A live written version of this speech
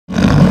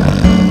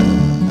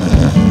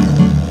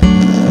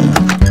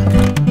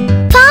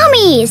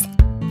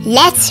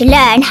Let's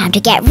learn how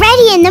to get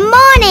ready in the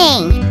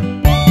morning.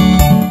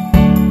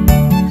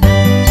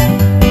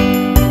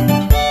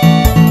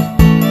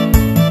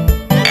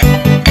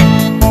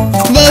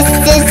 This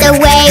is the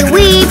way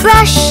we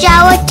brush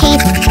our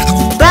teeth.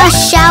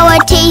 Brush our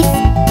teeth.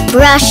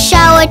 Brush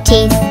our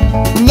teeth.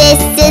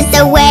 This is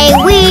the way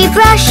we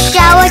brush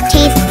our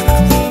teeth.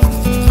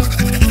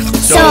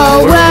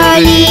 So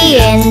early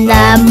in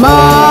the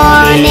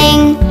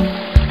morning.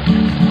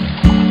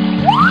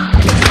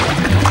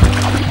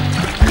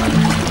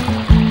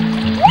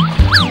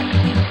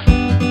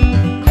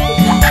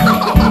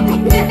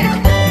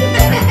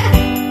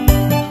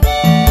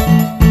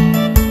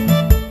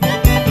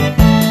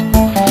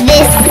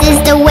 This is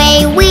the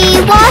way we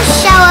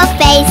wash our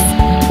face.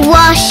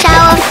 Wash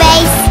our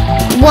face.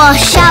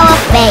 Wash our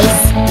face.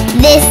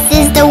 This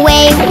is the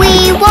way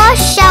we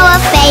wash our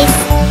face.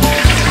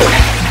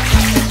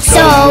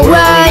 So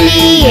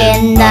early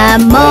in the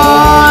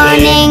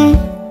morning.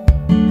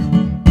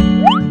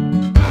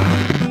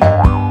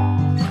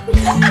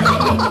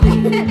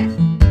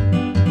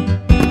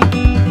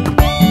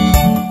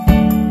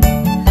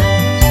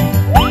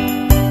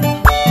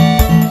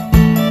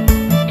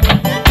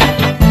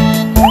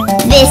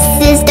 This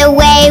is the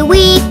way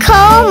we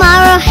comb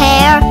our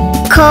hair.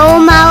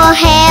 Comb our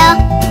hair.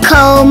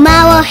 Comb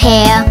our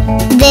hair.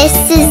 This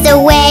is the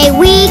way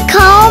we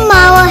comb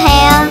our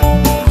hair.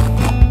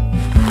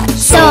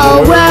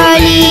 So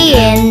early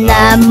in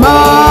the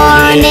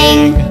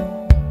morning.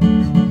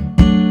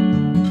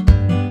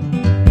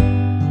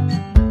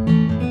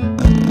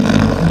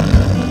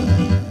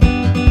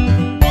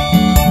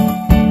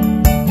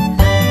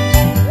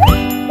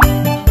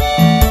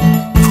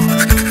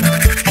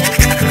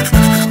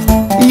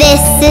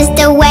 This is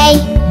the way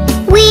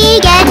we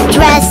get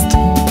dressed.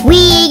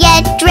 We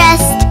get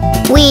dressed.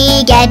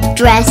 We get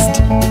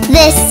dressed.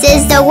 This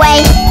is the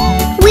way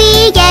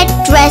we get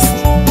dressed.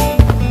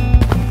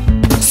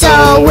 So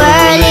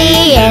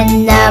early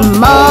in the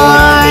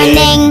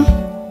morning.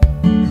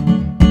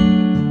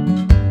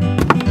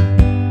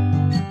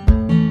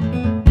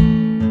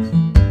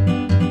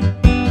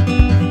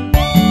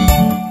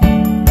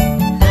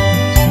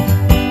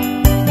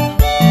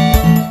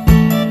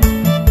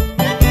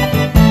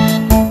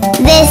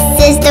 This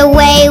is the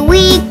way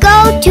we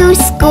go to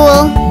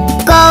school.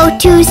 Go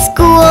to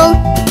school.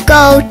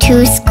 Go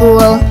to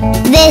school.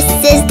 This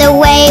is the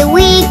way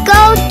we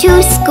go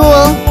to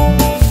school.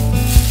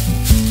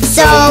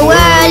 So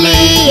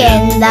early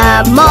in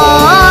the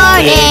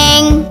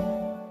morning.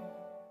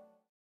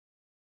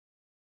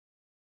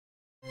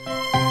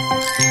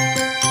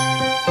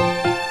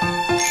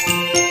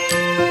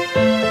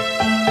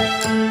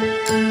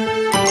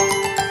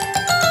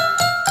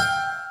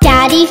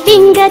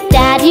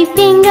 Daddy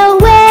finger,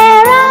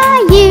 where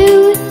are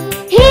you?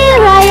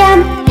 Here I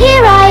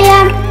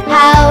am,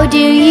 how do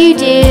you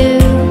do?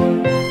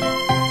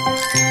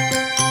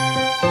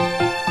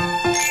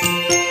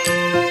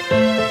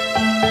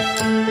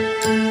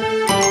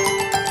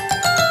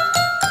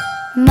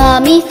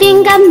 Mommy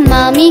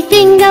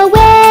finger,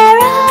 where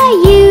are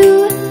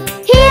you?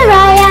 Here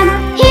I am,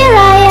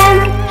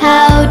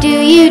 how do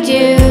you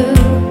do?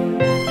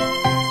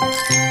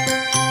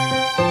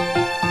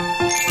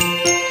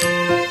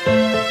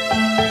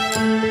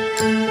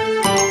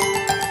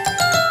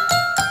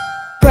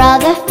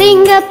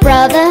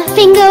 Brother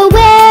finger,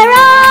 where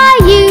are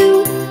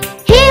you?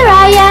 Here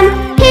I am,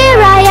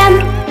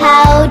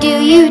 how do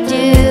you do?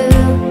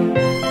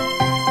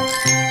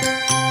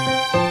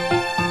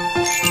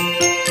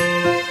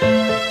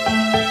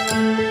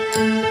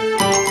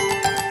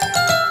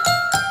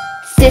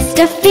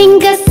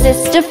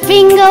 Sister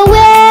finger,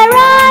 where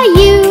are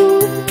you?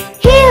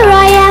 Here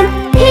I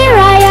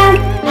am,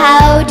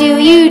 how do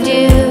you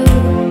do?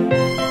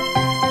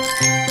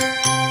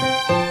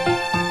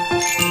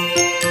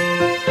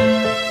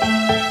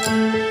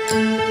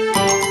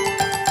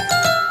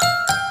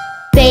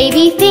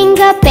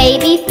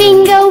 Baby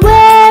finger,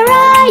 where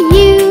are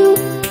you?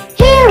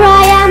 Here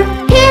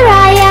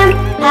I am,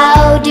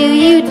 how do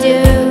you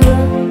do?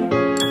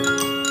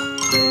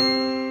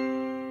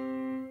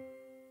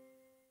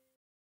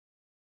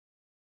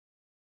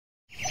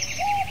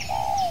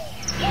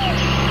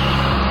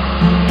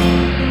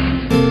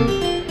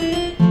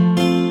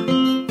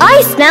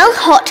 I smell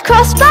hot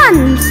cross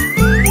buns.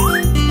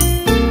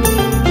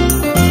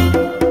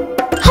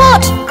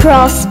 Hot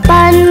cross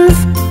buns.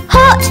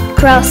 Hot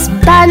cross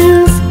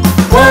buns.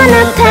 1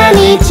 a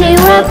penny, 2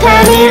 a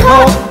penny,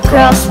 hot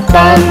cross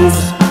buns.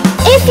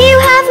 If you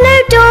have no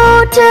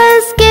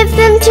daughters, give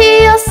them to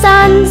your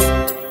sons.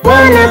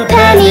 1 a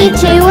penny,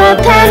 2 a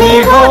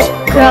penny, hot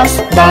cross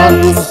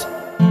buns.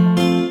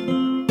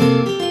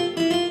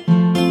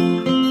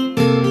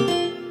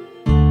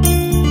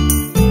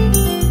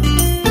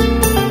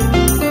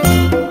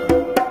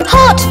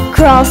 Hot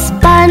cross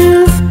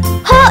buns.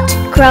 Hot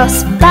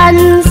cross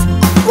buns.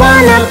 1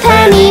 a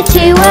penny,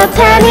 2 a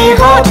penny,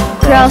 hot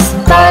cross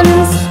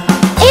buns.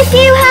 If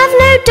you have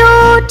no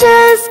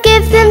daughters,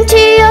 give them to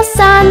your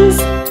sons.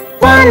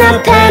 1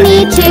 a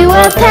penny, 2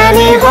 a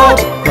penny, hot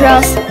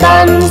cross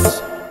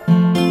buns.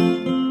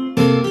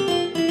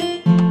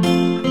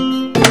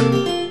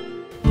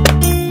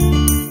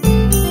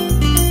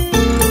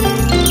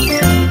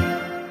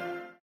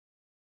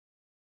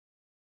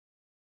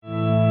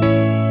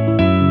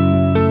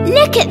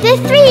 Look at the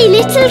 3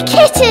 little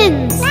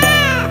kittens.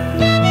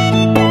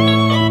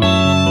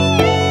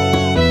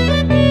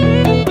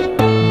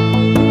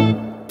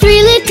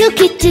 3 little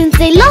kittens,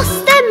 they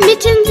lost their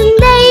mittens and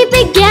they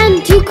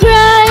began to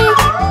cry.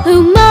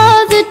 Oh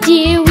mother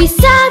dear, we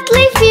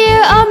sadly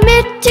fear our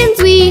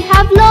mittens we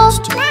have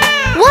lost.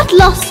 What,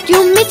 lost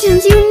your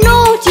mittens, you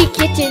naughty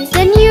kittens?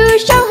 Then you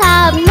shall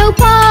have no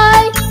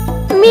pie.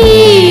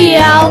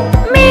 Meow,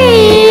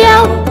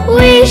 meow,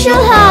 we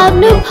shall have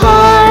no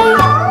pie.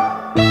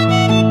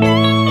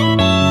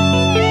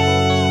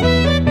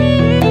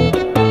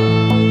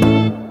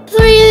 3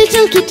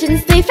 little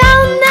kittens, they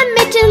found their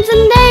mittens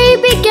and they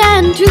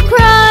began to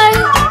cry.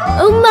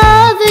 Oh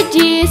mother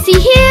dear, see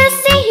here,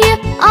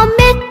 our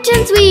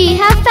mittens we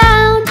have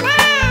found.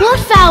 What,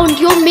 found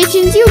your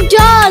mittens, you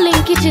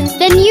darling kittens?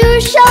 Then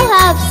you shall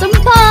have some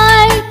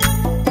pie.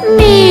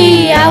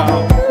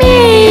 Meow,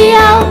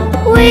 meow,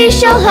 we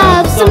shall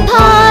have some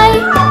pie.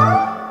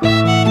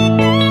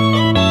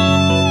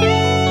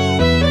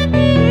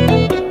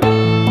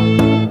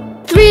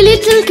 3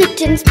 little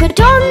kittens put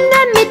on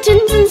their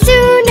mittens and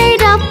soon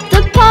ate up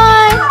the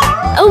pie.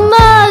 Oh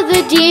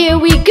mother dear,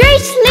 we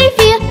greatly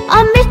fear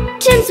our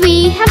mittens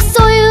we have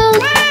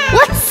soiled.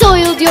 What,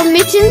 soiled your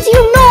mittens,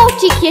 you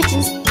naughty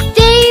kittens?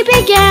 They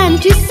began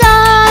to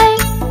sigh.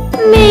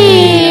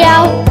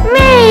 Meow,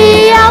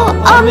 meow,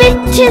 our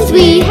mittens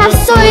we have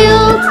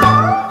soiled.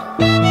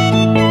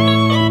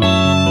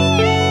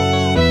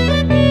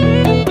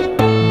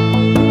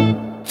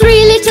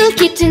 3 little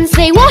kittens,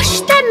 they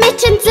washed their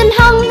mittens and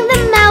hung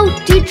them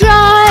out to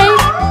dry.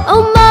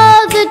 Oh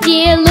mother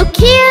dear, look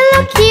here,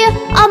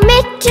 our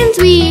mittens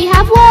we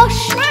have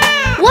washed.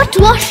 What,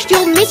 washed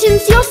your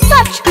mittens? You're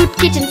such good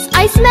kittens,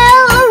 I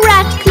smell a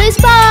rat close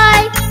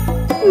by.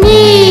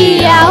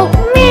 Meow,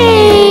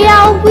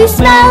 meow, we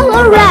smell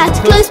a rat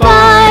close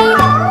by.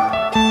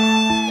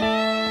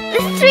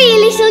 The 3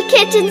 little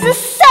kittens are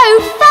so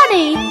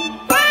funny.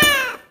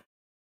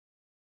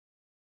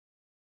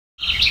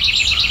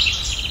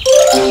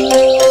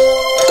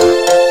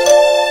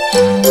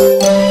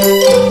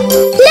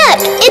 Look,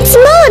 it's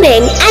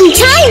morning and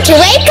time to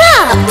wake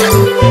up.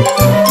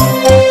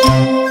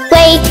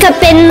 Wake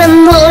up in the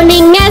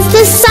morning as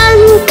the sun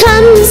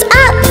comes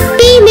up,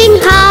 beaming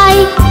high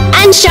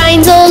and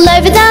shines all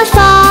over the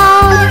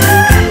farm.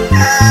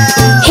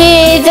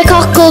 Hear the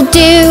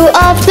cockle-doo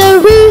of the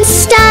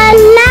rooster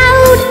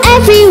loud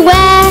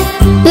everywhere,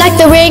 like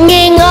the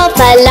ringing of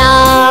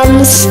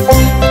alarms.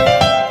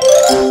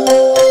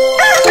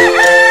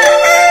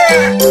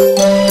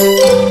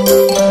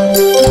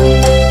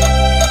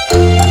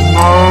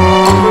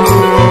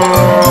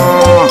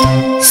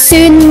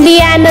 Soon the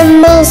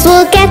animals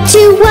will get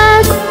to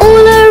work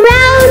all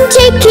around,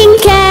 taking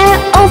care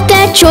of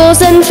their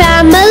chores and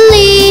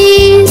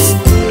families.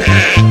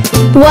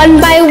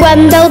 One by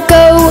one they'll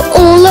go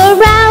all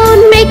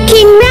around,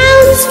 making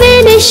rounds,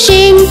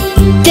 finishing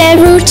their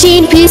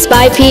routine piece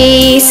by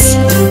piece.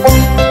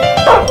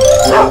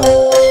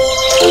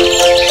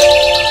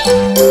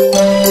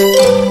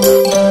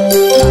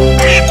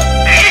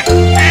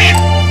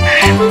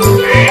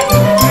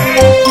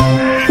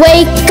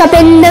 Wake up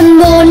in the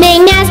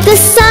morning as the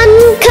sun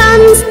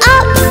comes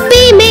up,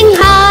 beaming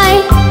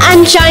high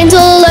and shines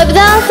all over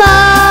the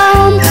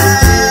farm.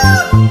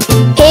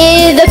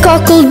 Hear the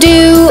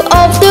cockle-doo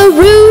of the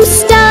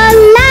rooster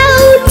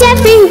loud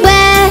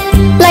everywhere,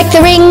 like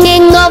the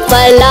ringing of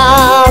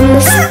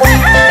alarms.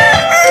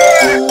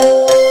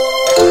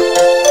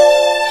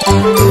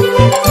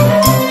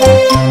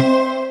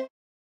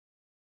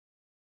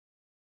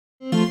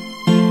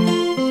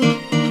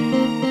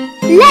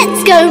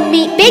 Let's go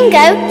meet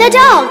Bingo the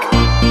dog.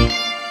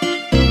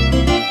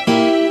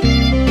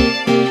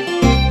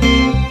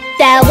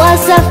 There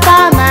was a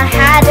farmer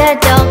had a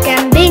dog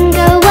and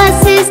Bingo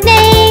was his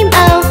name.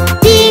 Oh,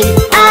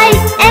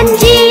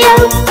 B-I-N-G-O,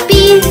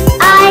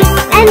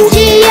 B-I-N-G-O,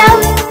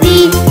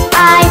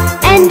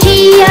 B-I-N-G-O,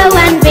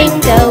 and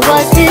Bingo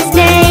was his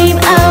name.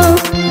 Oh.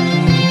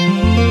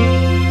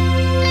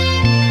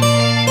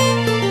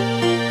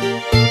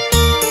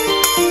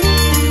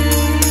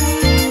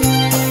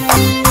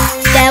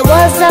 There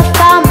was a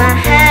farmer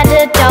had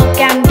a dog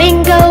and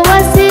Bingo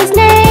was his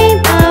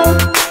name. Oh,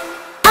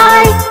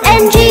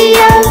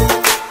 I-N-G-O,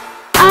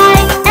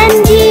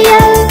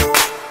 I-N-G-O,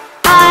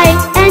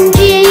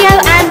 I-N-G-O,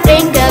 and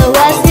Bingo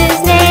was his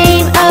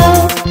name.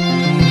 Oh.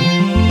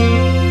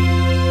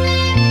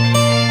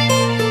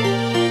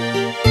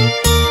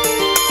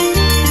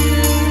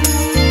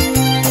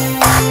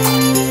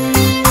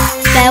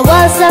 There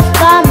was a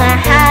farmer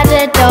had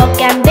a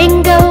dog and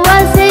Bingo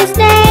was his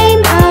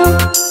name. Oh.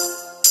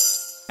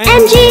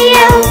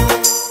 N-G-O,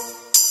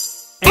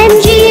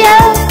 N-G-O,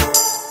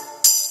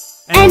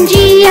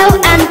 N-G-O,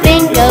 and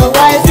Bingo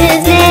was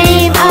his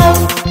name. Oh.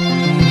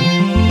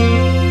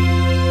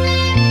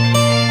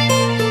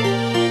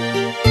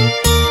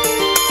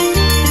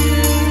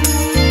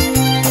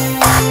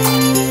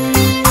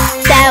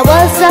 There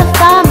was a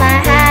farmer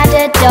had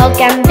a dog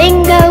and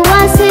Bingo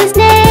was his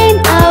name.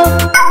 Oh.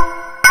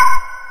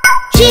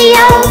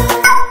 G-O,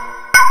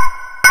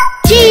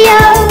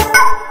 G-O,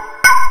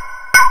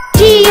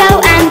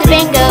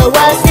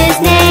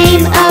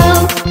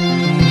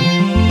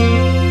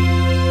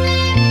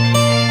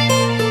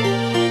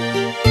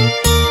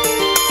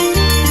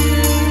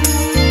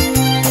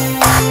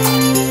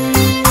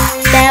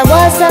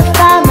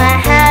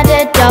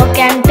 dog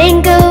and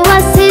Bingo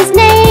was his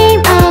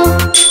name. Oh,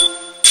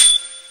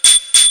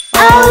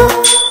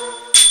 oh,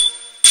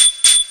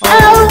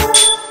 oh,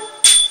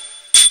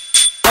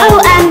 oh,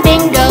 and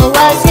Bingo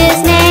was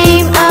his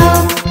name. Oh,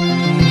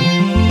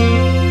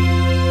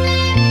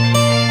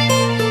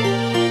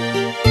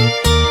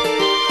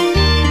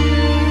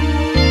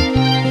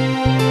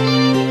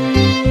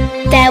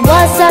 there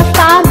was a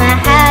farmer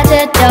had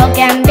a dog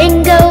and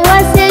Bingo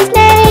was his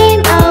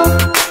name. Oh,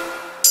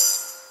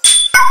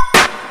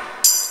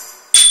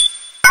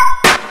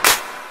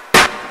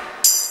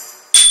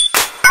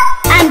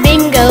 and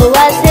Bingo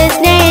was his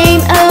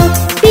name. Oh,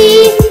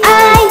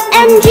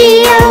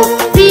 B-I-N-G-O,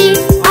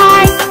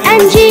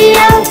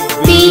 B-I-N-G-O,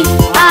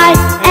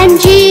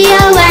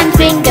 B-I-N-G-O, and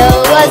Bingo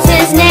was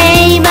his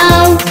name.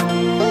 Oh,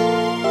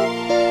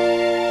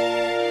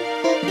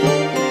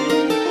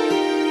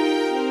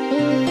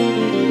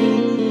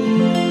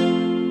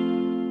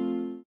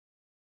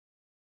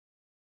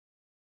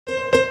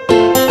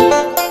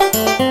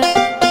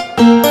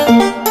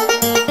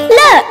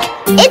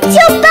 it's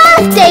your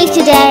birthday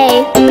today!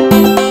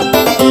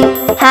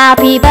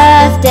 Happy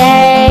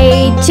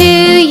birthday to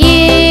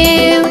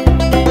you!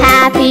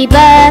 Happy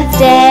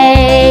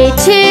birthday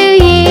to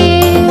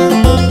you!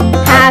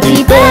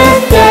 Happy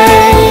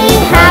birthday!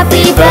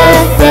 Happy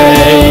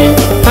birthday!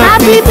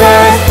 Happy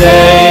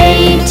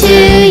birthday to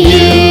you!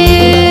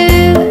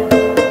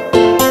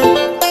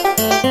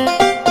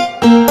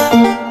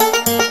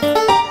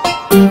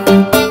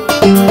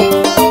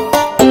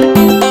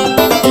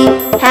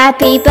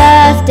 Happy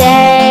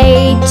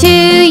birthday to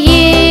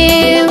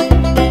you.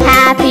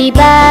 Happy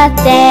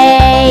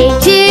birthday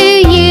to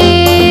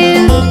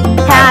you.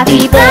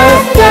 Happy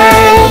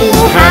birthday,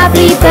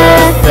 happy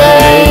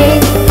birthday,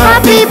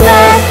 happy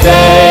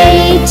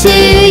birthday to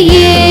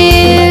you.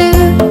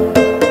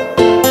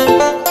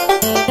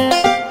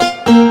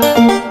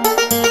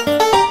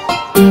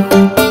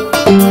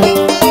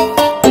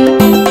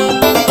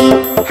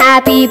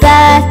 Happy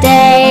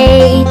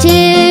birthday to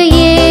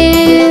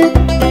you.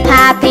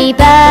 Happy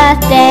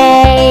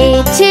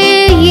birthday to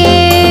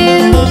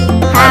you.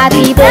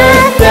 Happy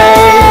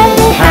birthday,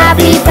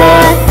 happy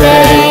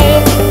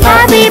birthday,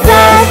 happy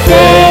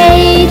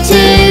birthday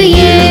to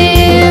you.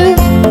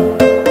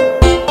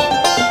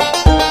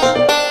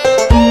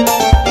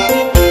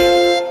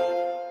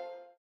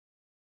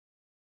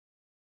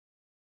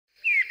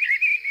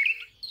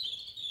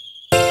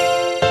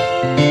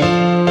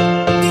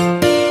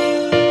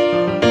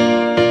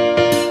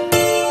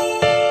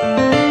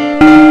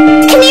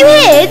 Can you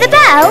hear the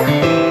bell?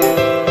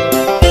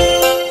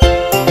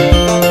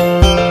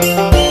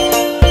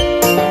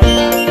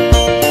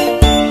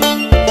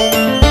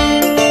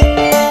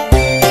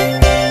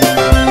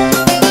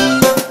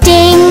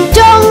 Ding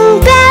dong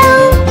bell,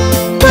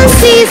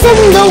 Pussy's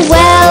in the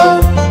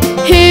well.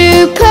 Who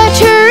put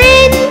her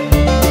in?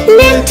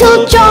 Little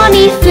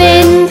Johnny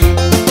Flynn.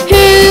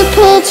 Who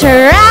pulled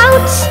her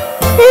out?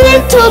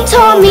 Little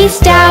Tommy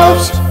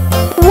Stout.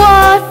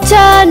 What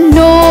a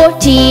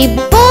naughty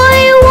boy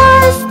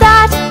was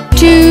that,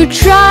 to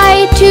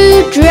try to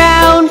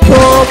drown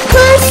poor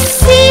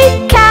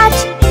Pussycat,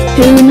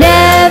 who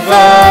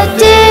never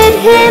did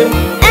him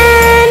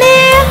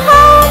any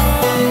harm,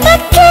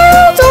 but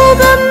killed all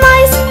the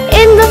mice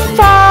in the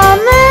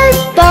farmer's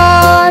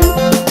barn.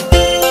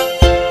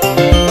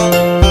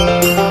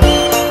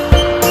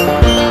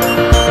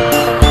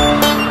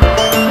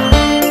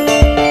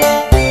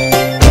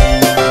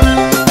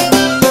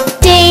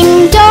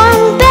 Ding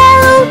dong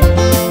bell,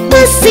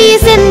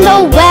 Pussy's in the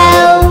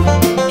well.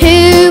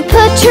 Who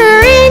put her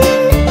in?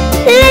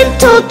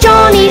 Little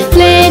Johnny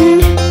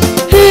Flynn.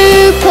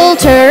 Who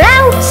pulled her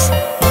out?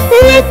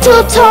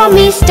 Little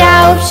Tommy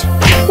Stout.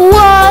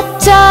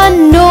 What a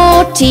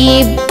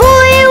naughty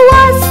boy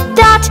was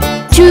that,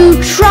 to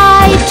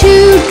try to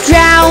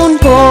drown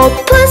poor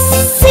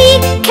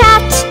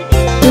Pussycat,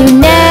 who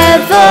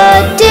never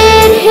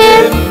did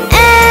him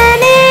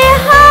any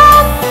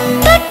harm,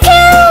 but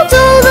killed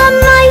all the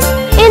mice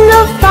in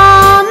the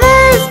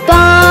farmer's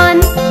barn.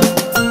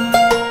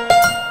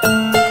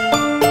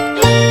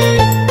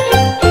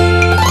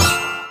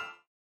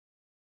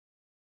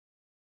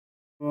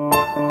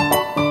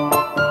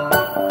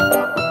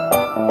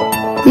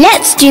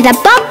 Let's do the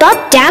bob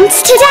bob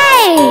dance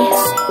today!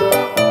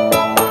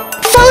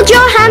 Fold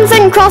your hands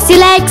and cross your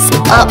legs.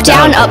 Up,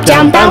 down,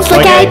 bounce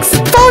like eggs.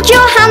 Fold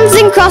your hands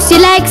and cross your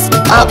legs.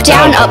 Up,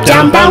 down,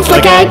 bounce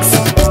like eggs.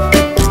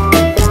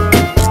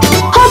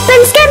 Hop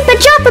and skip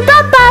and jump a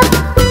bob bob.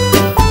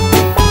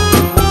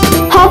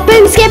 Hop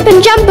and skip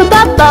and jump a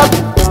bob bob.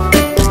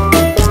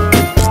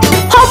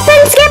 Hop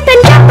and skip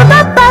and jump a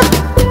bob bob.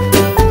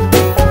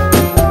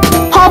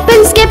 Hop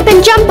and skip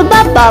and jump a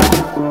bob bob.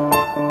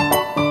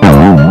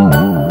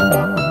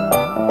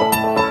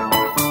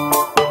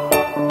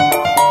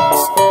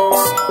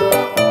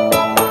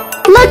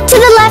 Look to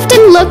the left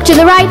and look to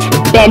the right.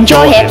 Bend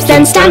your hips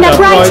and stand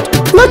upright.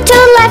 Look to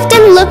the left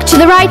and look to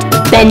the right.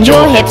 Bend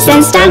your hips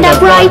and stand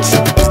upright.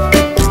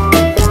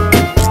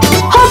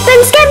 Hop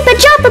and skip and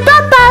jump a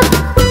bob bob.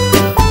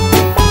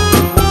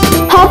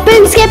 Hop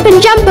and skip and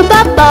and jump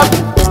above bob.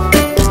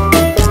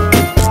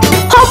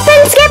 Hop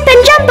and skip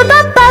and jump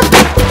above bob.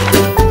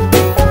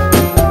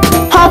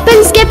 Hop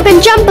and skip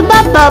and jump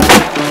above bob.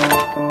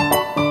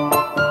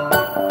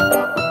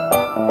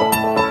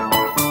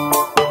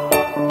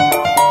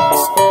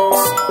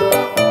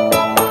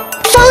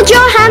 Fold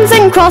your hands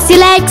and cross your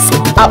legs.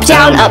 Up,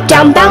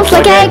 down, bounce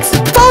like eggs.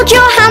 Fold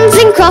your hands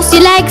and cross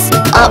your legs.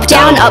 Up,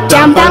 down,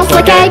 bounce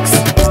like eggs.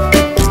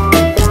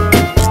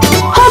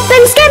 Hop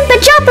and skip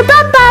and jump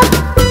above bob.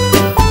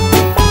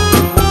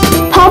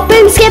 Hop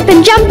and skip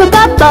and jump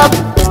above bob.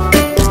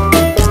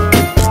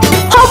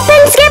 Hop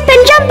and skip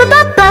and jump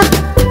above bob.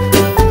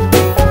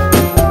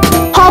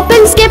 Hop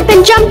and skip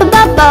and jump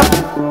above bob.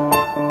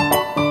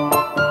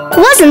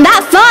 Wasn't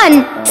that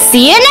fun?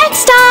 See you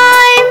next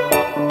time!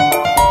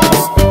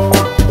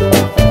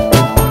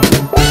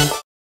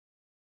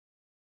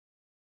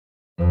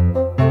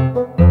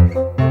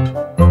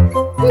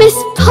 Miss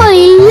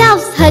Polly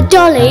loves her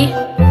dolly.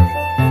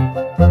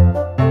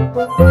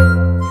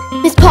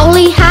 Miss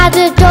Polly had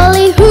a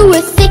dolly who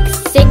was sick,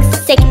 sick,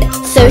 sick.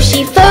 So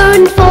she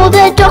phoned for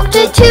the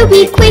doctor to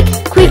be quick,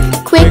 quick,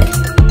 quick.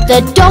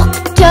 The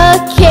doctor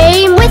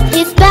came with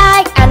his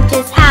bag and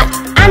his hat,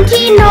 and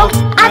he knocked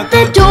at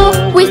the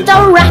door with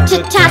a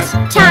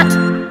rat-a-tat-tat.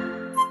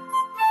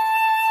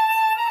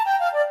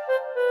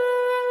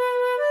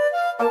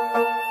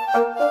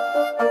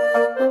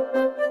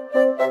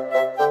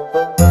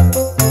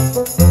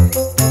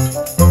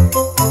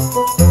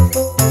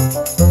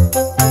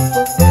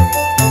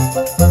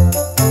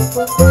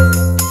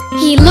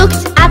 He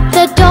looked at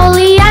the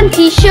dolly and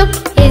he shook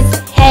his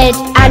head,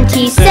 and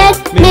he said,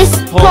 Miss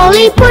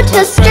Polly, put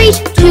her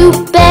straight to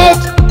bed.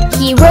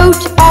 He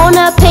wrote on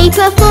a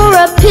paper for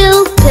a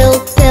pill, pill,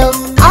 pill.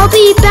 I'll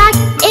be back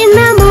in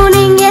the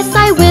morning, yes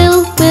I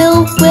will,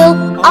 will, will.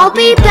 I'll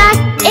be back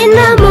in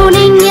the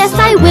morning, yes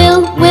I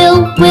will,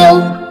 will,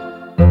 will.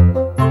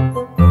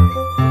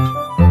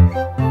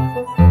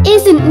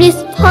 Isn't Miss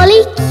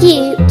Polly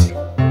cute?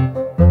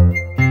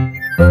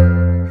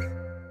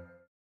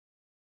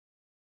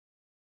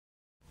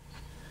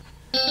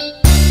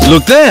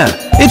 Look there!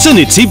 It's an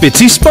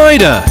itsy-bitsy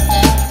spider!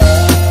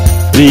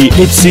 The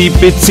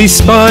itsy-bitsy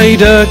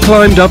spider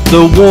climbed up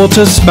the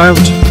water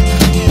spout.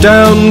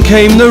 Down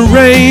came the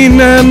rain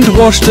and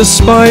washed the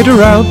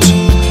spider out.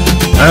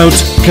 Out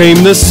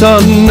came the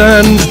sun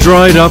and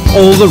dried up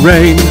all the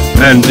rain.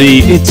 And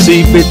the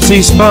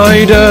itsy-bitsy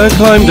spider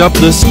climbed up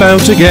the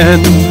spout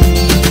again.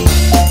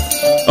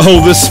 Oh,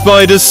 the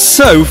spider's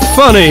so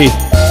funny!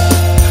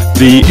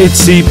 The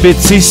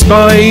itsy-bitsy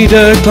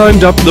spider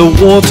climbed up the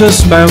water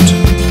spout.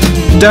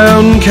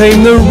 Down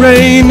came the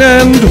rain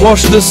and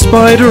washed the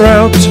spider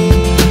out.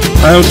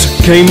 Out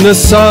came the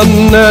sun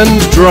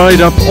and dried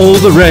up all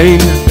the rain.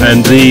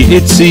 And the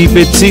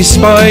itsy-bitsy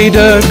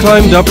spider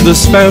climbed up the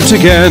spout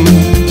again.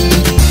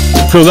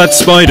 Oh, that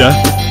spider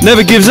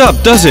never gives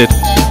up, does it?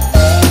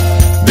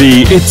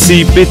 The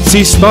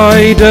itsy-bitsy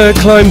spider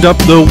climbed up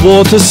the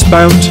water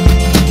spout.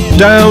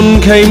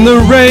 Down came the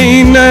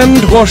rain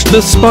and washed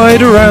the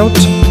spider out.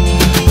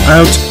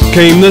 Out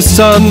came the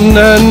sun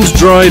and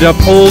dried up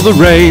all the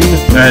rain.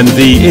 And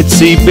the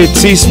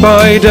itsy-bitsy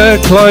spider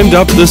climbed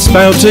up the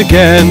spout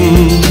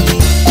again.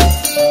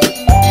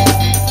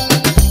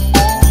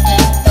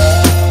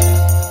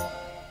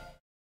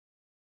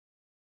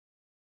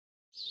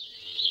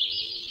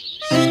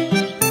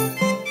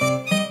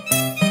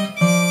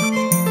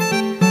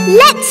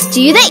 Let's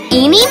do the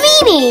eeny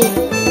meeny.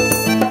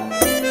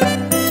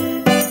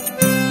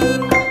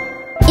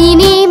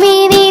 Eeny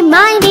meeny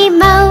miny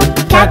mo,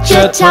 catch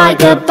a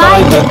tiger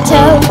by the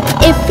toe.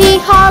 If he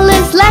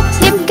hollers, let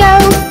him go.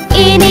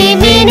 Eeny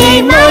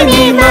meeny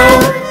miny mo.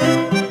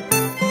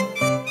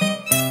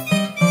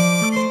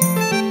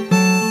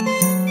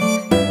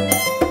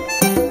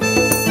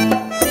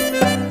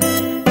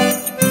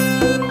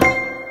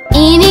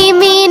 Eeny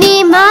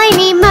meeny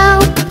miny mo,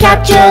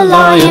 catch a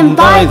lion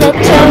by the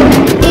toe.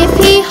 If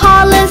he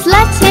hollers,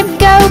 let him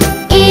go.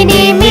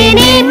 Eeny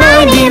meeny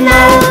miny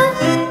mo.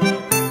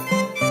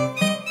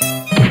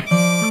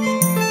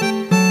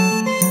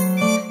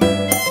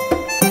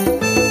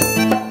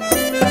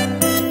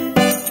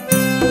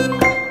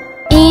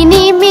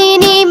 Eeny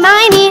meeny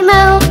miny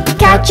mo,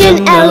 catch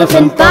an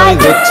elephant by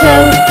the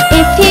toe.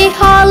 If he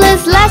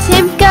hollers, let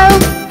him go.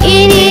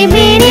 Eeny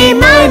meeny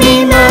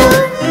miny mo.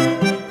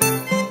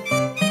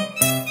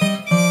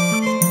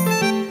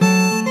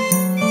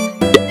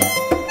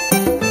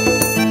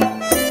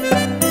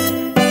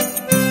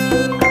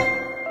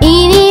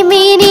 Eeny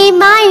meeny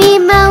miny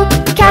mo,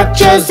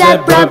 catch a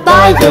zebra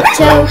by the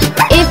toe.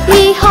 If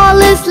he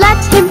hollers,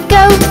 let him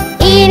go.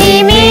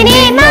 Eeny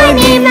meeny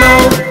miny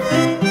mo.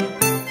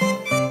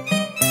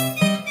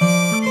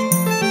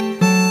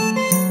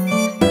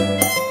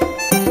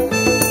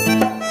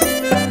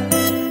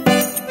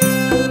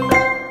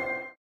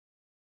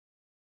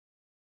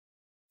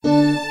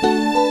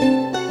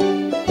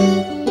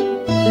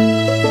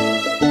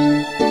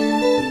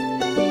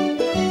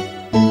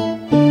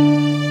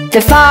 The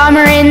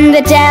farmer in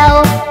the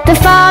dell, the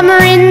farmer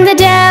in the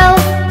dell.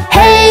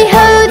 Hey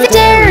ho, the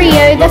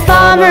dairy-o, the farmer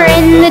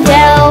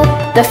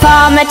The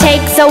farmer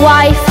takes a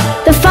wife,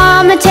 the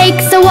farmer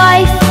takes a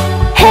wife.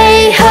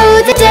 Hey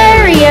ho the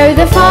dairy-o,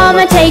 the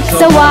farmer takes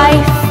a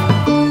wife.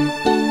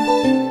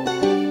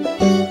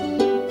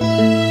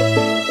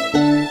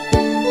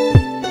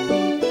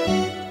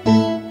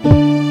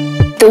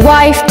 The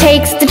wife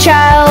takes the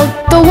child,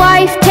 the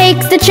wife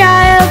takes the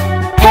child.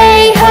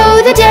 Hey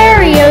ho the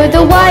dairy-o,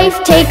 the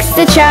wife takes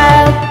the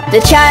child. The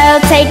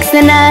child takes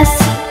the nurse,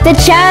 the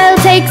child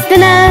takes the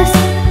nurse.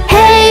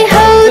 Hey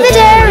ho the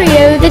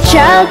dairy-o, the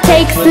child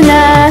takes the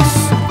nurse.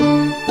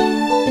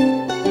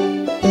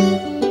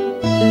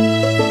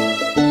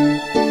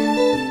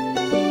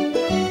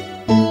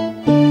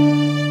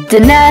 The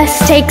nurse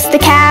takes the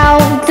cow,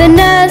 the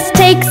nurse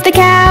takes the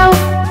cow.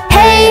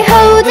 Hey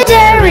ho the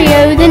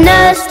dairy-o, the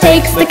nurse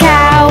takes the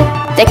cow.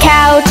 The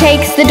cow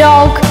takes the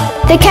dog,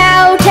 the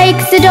cow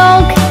takes the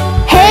dog.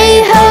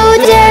 Hey ho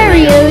the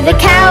dairy-o, the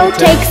cow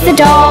takes the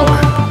dog.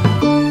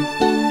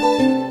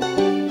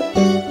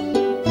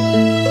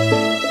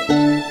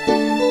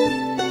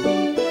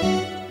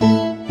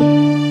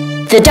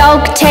 The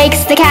dog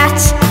takes the cat,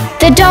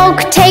 the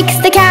dog takes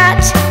the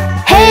cat.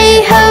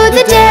 Hey ho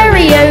the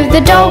dairy-o,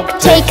 the dog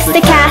takes the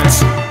cat.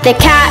 The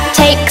cat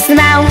takes the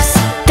mouse,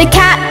 the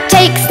cat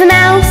takes the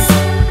mouse.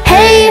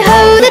 Hey ho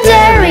the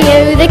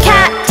dairy-o, the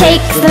cat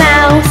takes the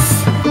mouse.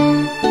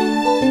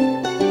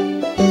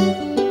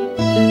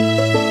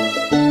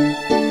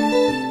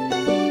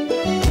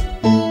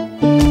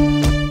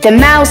 The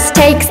mouse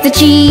takes the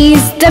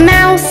cheese, the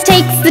mouse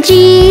takes the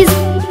cheese.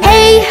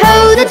 Hey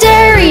ho the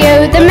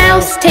dairy-o, the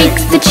mouse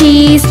takes the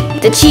cheese.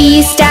 The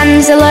cheese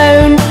stands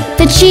alone,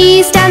 the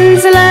cheese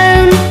stands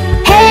alone.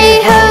 Hey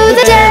ho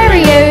the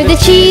dairy-o, the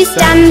cheese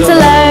stands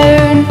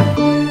alone.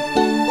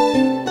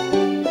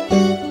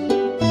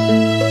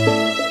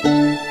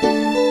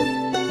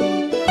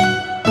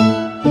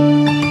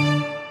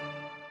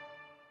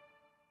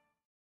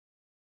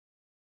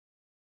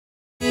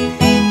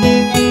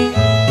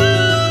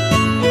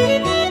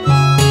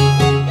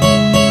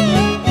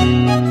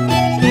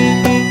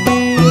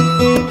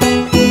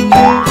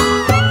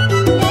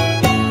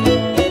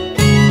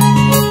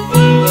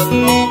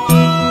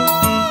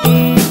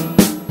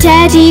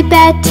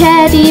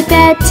 Teddy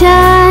bear,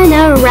 turn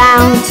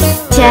around.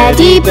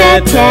 Teddy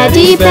bear,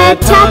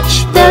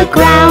 touch the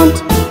ground.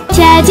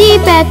 Teddy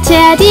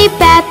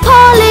bear,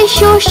 polish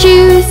your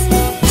shoes.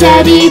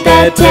 Teddy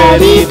bear,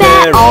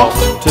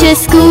 off to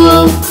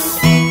school.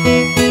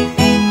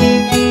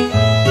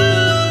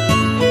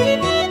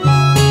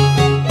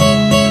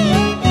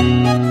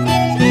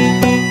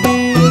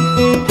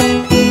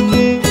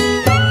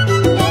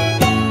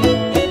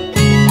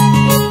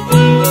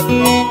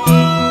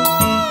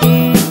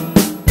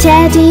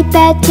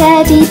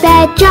 Teddy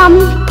bear,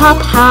 jump up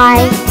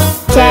high.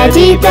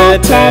 Teddy bear,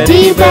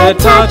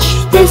 touch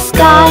the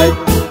sky.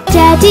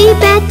 Teddy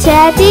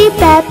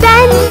bear,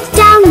 bend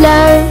down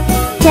low.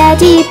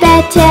 Teddy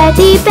bear,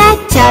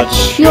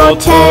 touch your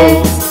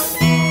toes.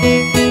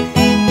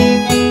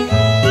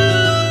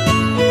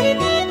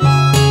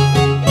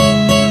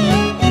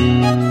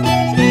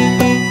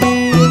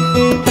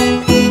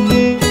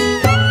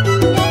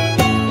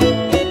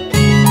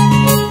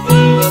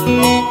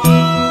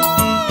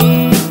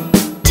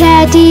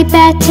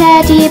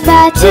 Teddy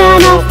bear,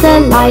 turn off the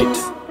light.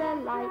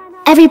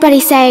 Everybody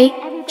say,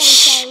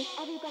 shh.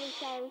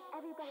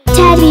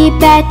 Teddy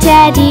bear,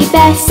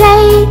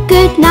 say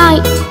good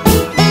night.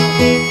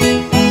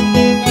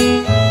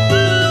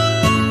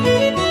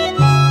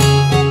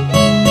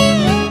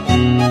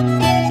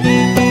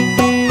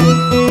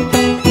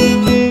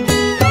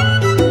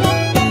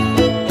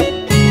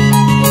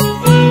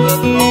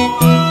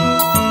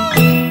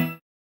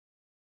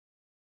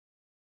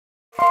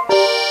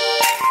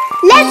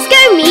 Let's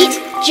go meet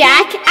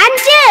Jack and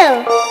Jill.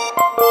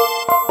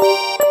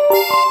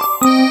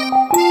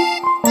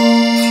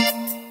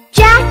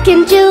 Jack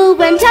and Jill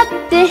went up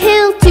the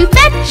hill to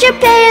fetch a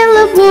pail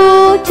of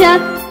water.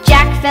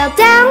 Jack fell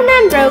down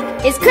and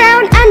broke his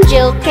crown, and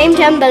Jill came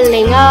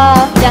tumbling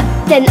after.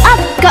 Then up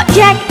got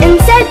Jack and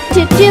said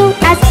to Jill,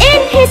 as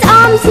in his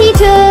arms he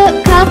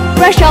took her,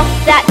 brush off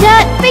that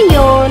dirt, for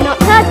you're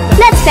not hurt.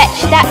 Let's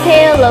fetch that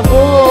pail of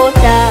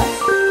water.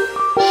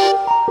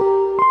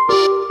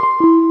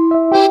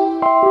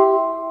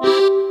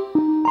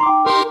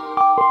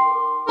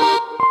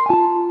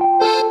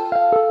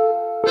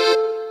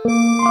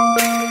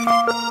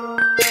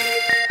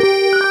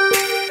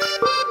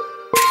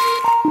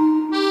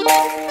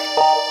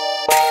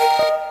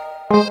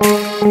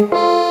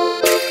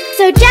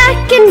 So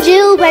Jack and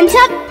Jill went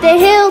up the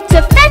hill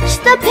to fetch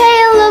the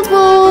pail of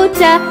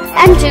water,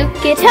 and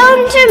took it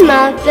home to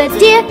Mother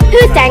dear,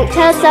 who thanked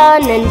her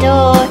son and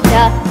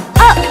daughter.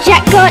 Up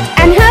Jack got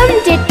and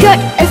home did got,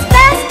 as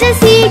fast as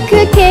he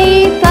could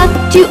caper,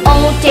 to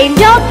old Dame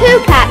Dob, who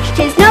patched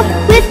his knob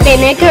with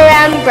vinegar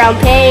and brown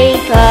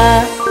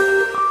paper.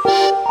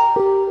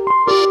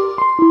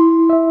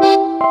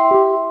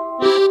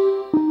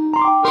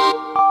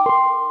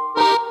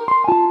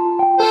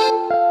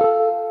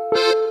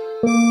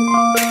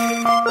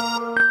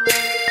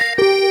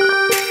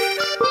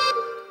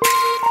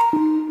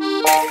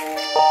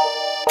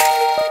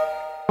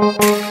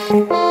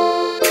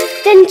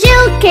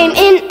 came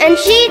in and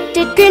she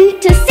did grin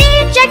to see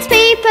Jack's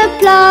paper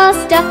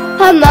plaster.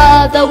 Her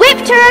mother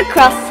whipped her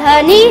across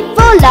her knee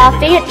for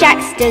laughing at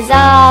Jack's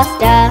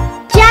disaster.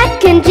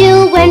 Jack and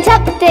Jill went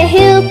up the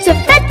hill to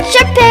fetch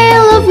a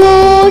pail of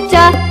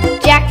water.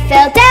 Jack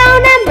fell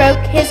down and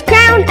broke his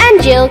crown,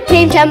 and Jill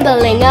came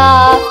tumbling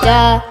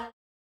after.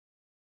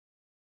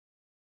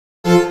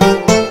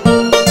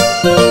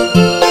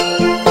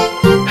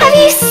 Have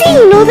you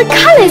seen all the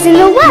colours in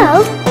the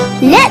world?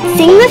 Let's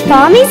sing the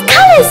Farmees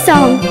colours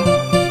song.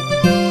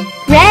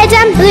 Red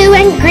and blue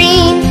and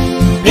green,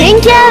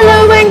 pink,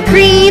 yellow and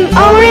cream,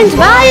 orange,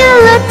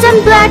 violet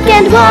and black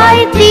and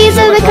white. These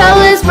are the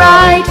colours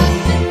bright.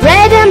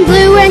 Red and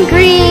blue and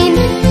green,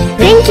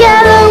 pink,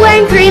 yellow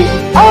and green,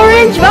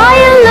 orange,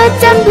 violet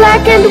and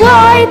black and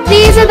white.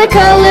 These are the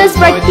colours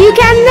bright. You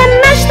can then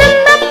mash them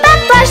up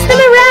and flash them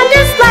around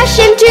and splash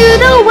into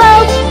the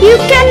world. You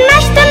can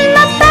mash them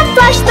up and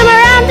flash them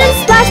around and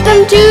splash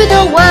them to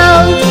the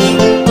world.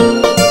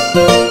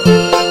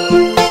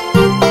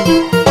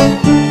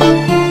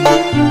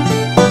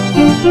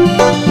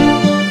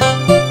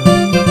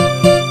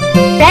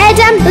 Red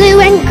and blue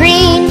and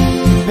green,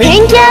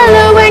 pink,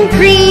 yellow and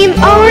cream,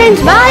 orange,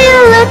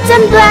 violet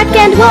and black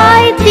and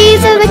white.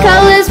 These are the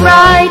colours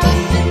bright.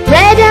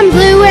 Red and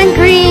blue and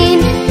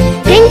green,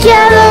 pink,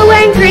 yellow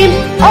and green,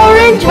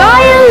 orange,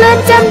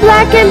 violet and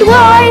black and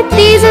white.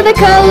 These are the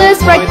colours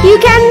bright. You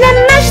can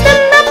then mash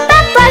them up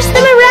and flash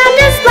them around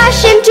and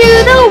splash into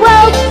the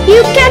world.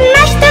 You can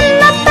mash them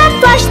up and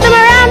flash them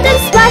around and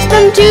splash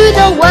them to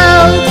the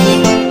world.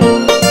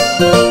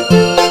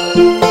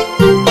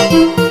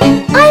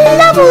 I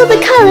love all the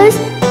colours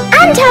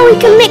and how we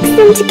can mix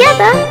them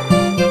together.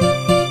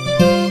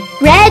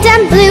 Red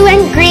and blue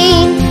and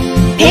green,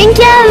 pink,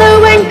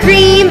 yellow and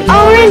cream,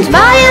 orange,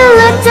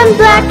 violet and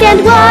black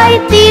and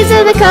white. These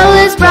are the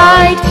colours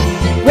bright.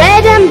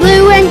 Red and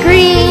blue and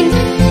green,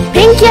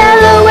 pink,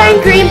 yellow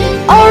and green,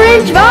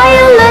 orange,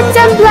 violet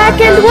and black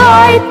and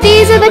white.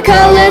 These are the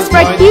colours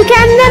bright. You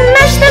can then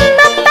mash them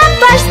up and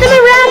flash them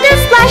around and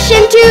splash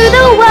into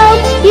the world.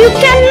 You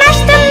can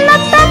mash them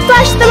up and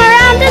flash them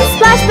around and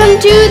splash them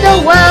to the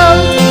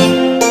world.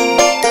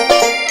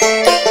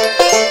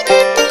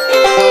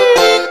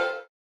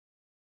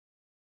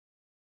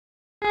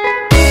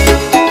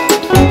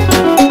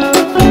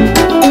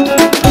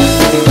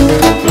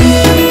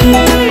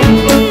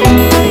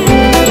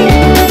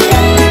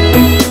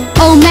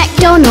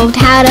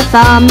 Had a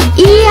farm,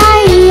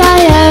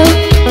 E-I-E-I-O,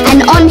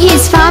 and on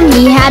his farm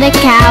he had a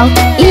cow,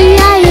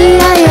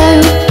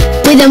 E-I-E-I-O,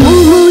 with a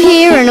moo-moo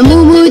here and a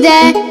moo-moo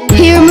there,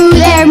 here a moo,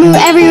 there a moo,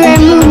 everywhere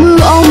moo-moo.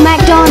 Old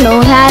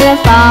MacDonald had a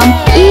farm,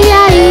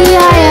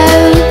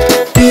 E-I-E-I-O.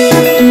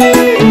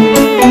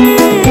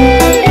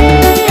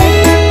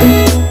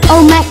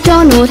 Old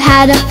MacDonald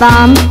had a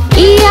farm,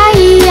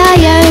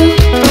 E-I-E-I-O,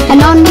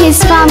 and on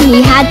his farm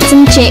he had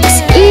some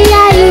chicks,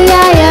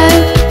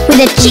 E-I-E-I-O. With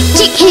a chick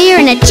here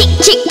and a chick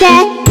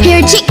there, here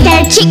a chick,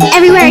 there a chick,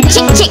 everywhere a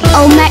chick.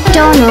 Old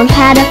MacDonald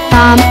had a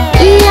farm,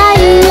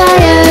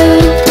 E-I-E-I-O.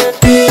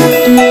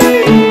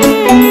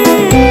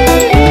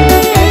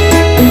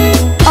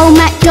 Old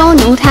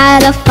MacDonald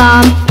had a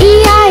farm,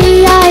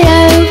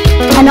 E-I-E-I-O,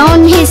 and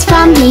on his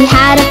farm he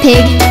had a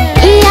pig,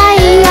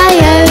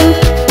 E-I-E-I-O.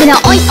 With a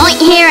oink oink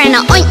here and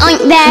a oink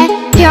oink there,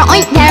 here a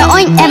oink, there a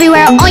oink,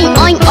 everywhere a oink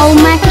oink.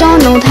 Old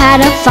MacDonald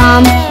had a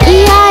farm,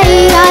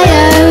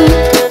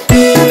 E-I-E-I-O.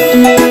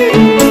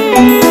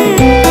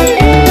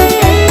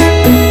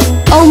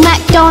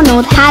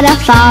 MacDonald had a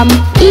farm,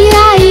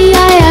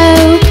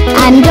 E-I-E-I-O,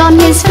 and on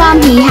his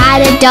farm he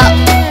had a duck,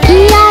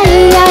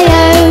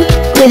 E-I-E-I-O,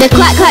 with a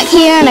quack quack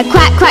here and a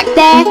quack quack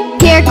there,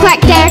 here a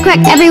quack, there a quack,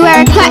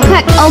 everywhere a quack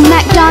quack. Old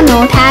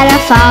MacDonald had a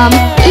farm,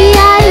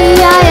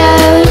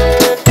 E-I-E-I-O.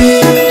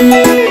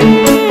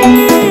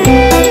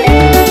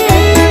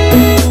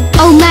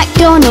 Old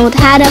MacDonald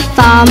had a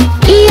farm,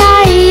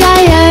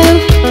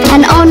 E-I-E-I-O,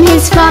 and on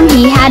his farm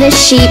he had a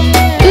sheep,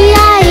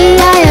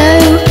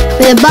 E-I-E-I-O.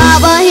 With a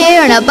baa-baa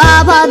here and a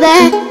baa-baa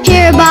there,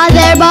 here a baa,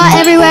 there a baa,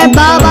 everywhere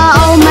baa-baa.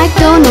 Old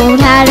MacDonald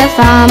had a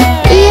farm,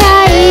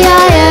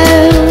 E-I-E-I-O.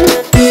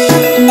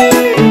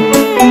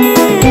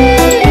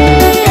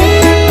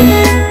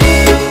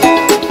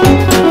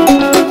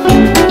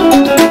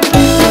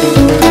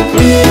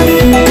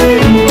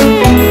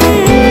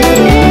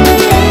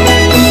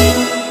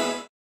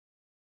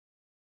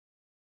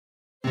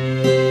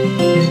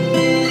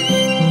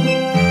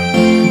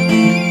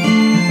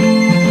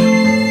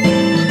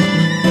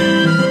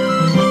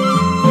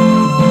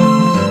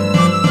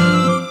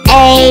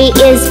 A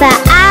is for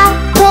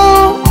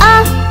apple,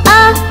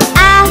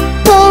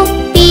 apple.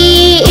 B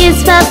is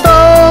for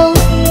bowl,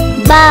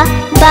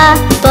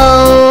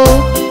 bowl.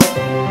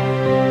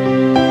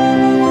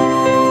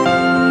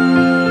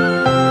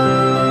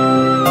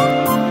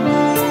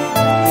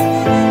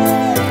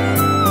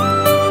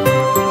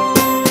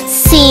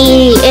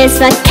 C is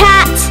for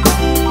cat,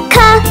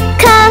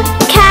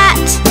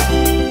 cat.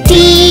 D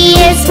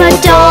is for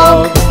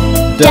dog,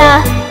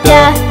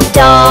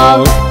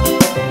 dog.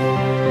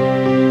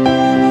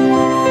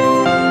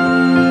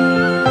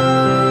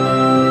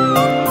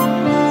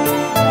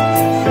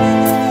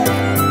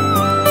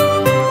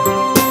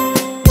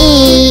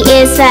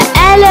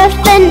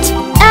 elephant,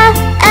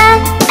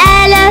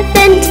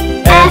 elephant.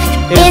 F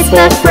is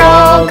for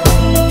frog,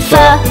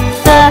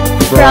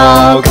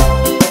 frog.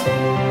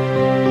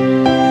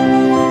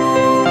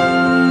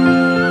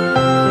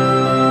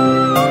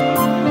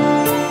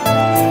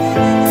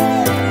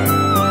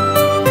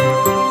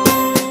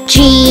 G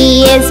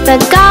is for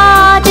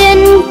garden,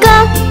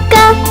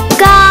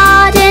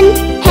 garden.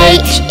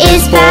 H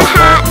is for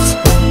hat,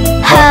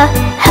 hat.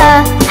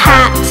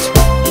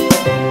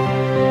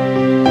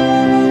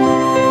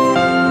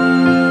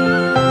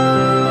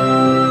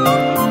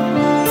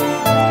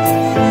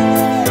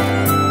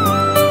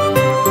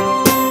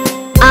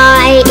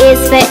 I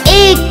is for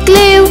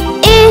igloo,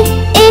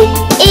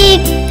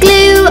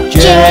 igloo.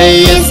 J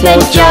is for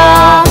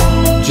jar,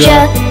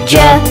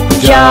 jar.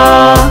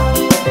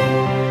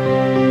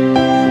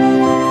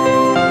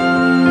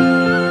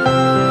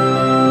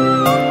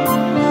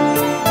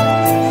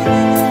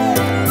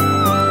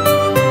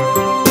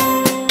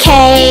 K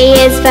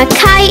is for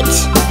kite,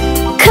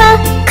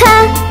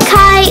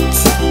 kite.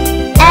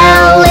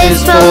 L is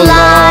for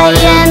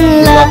lion,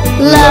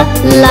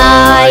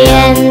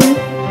 lion.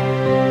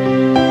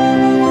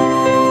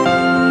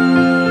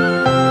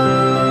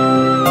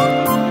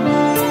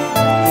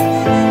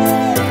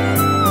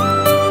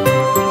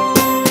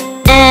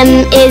 M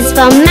is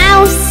for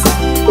mouse,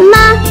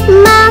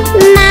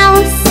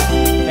 mouse.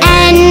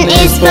 N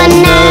is for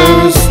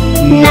nose,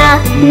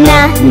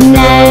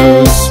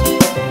 nose.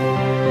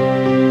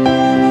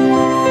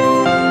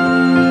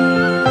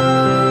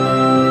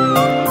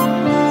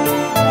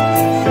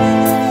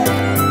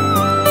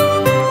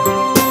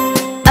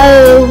 O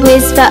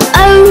is for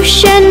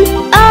ocean,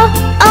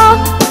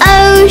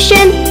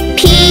 ocean. P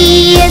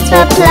is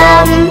for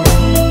plum,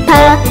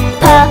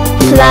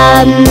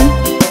 plum.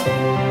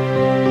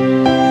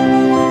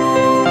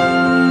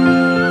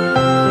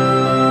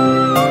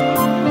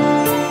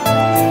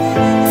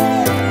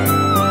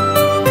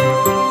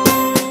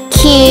 Q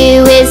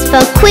is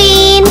for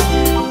queen,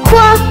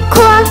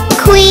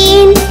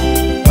 queen.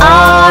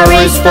 R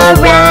is for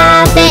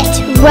rabbit,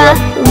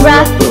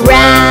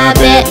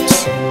 rabbit.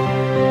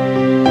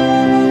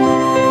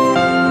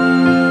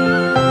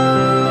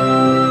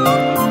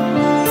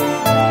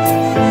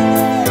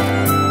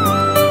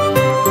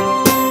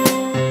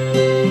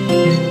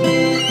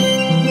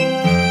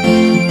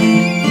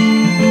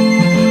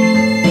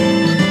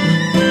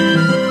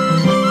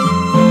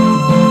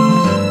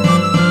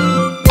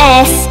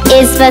 S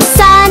is for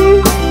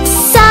sun,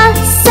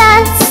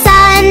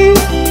 sun.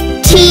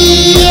 T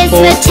is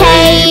for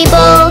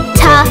table,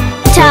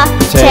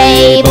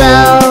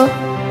 table.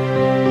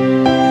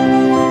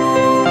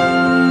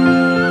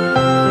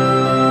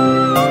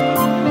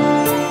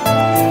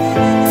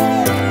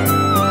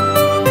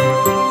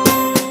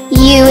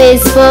 U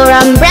is for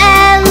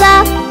umbrella,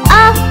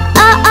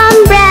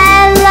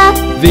 umbrella.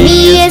 V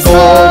is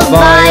for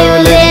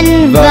violin,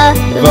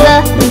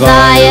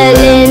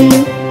 violin.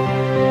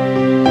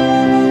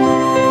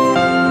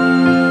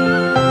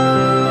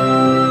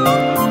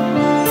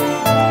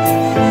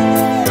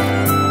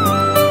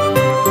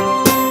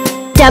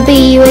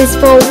 W is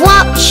for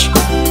watch,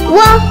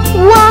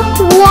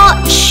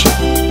 watch.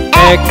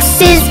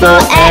 X is for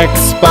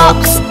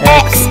Xbox,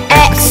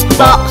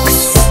 Xbox.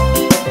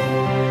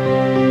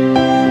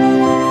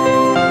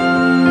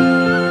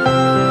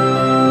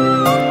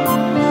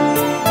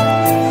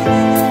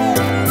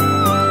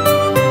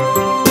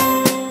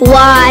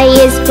 Y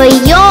is for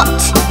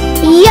yacht,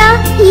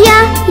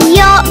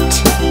 yacht.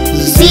 Z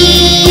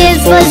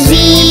is for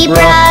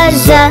zebra,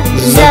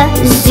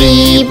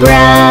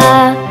 zebra.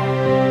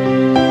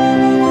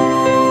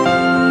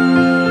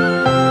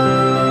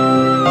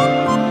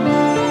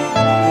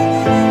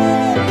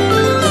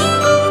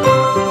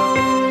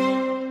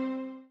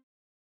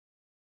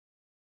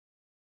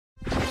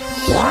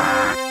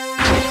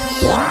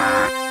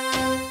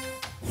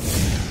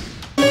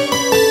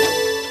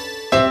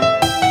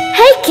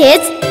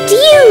 Kids, do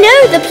you know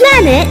the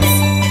planets?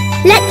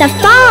 Let the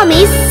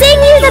Farmees sing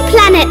you the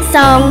planet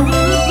song.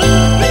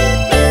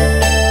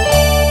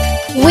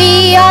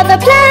 We are the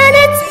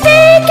planets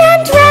big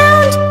and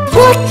round,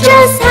 watch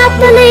us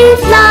happily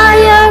fly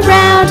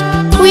around.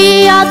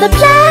 We are the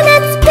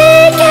planets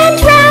big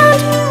and round,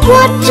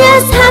 watch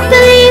us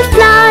happily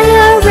fly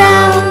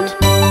around.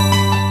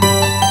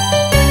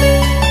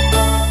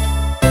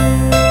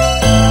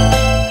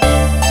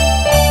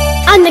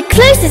 I'm the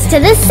closest to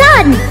the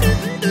sun.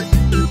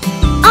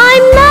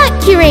 I'm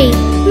Mercury,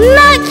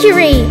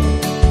 Mercury.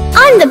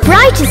 I'm the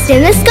brightest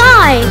in the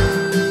sky.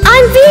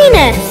 I'm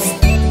Venus,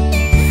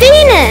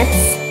 Venus.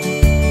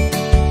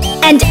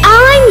 And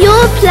I'm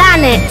your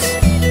planet.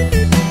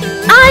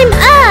 I'm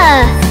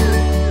Earth,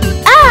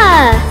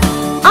 Earth.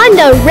 I'm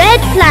the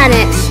red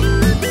planet.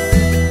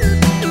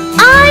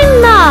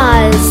 I'm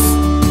Mars,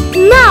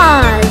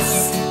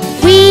 Mars.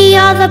 We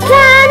are the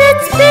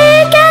planets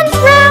big and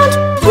round,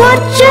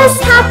 watch us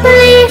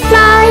happily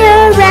fly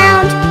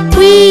around.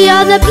 We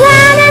are the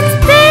planets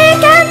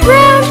big and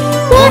round,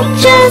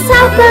 watch us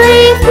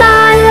happily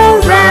fly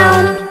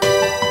around.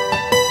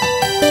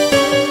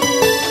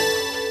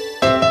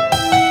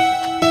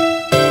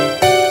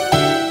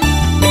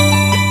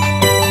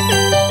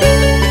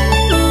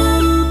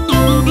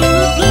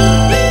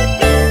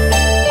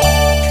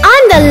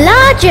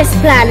 largest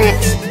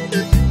planet?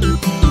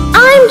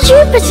 I'm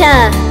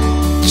Jupiter.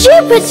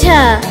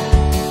 Jupiter.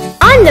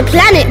 I'm the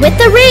planet with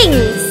the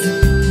rings.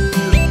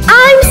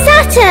 I'm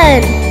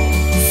Saturn.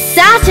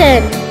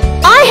 Saturn.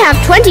 I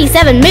have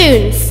 27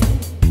 moons.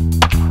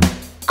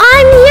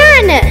 I'm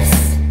Uranus.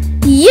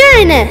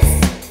 Uranus.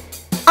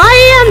 I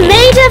am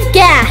made of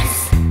gas.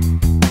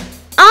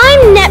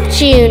 I'm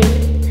Neptune.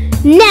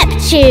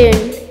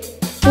 Neptune.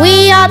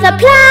 We are the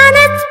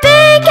planets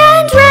big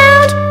and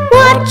round.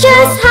 Watch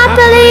us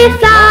happily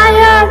fly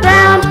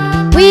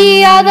around.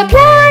 We are the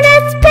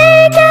planets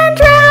big and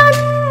round.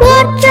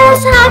 Watch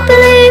us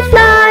happily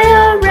fly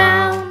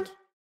around.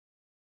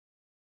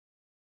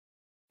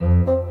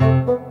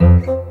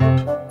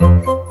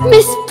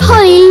 Miss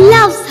Polly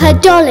loves her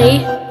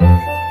dolly.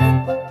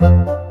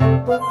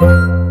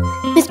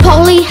 Miss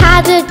Polly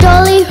had a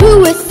dolly who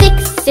was sick,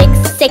 sick,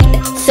 sick.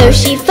 So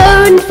she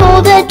phoned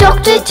for the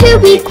doctor to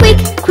be quick,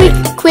 quick,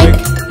 quick.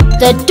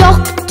 The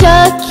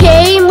doctor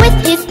came with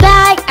his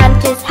bag and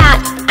his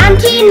hat,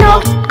 and he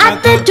knocked at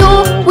the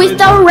door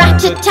with a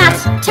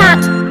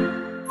rat-a-tat-tat.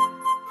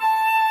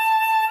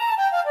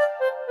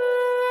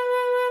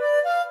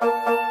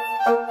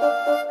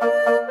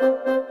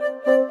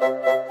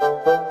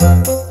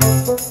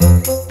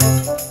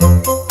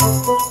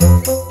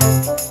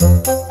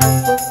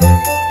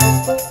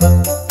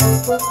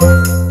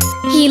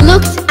 He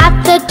looked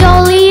at the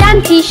dolly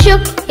and he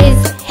shook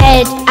his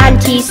head,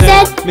 and he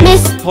said,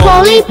 Miss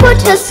Polly,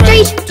 put her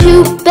straight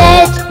to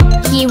bed.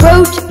 He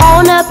wrote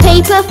on a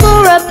paper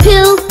for a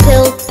pill,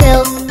 pill,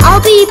 pill.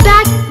 I'll be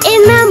back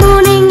in the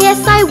morning,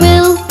 yes I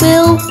will,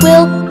 will,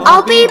 will.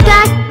 I'll be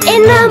back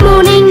in the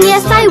morning,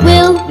 yes I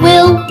will,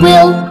 will,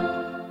 will.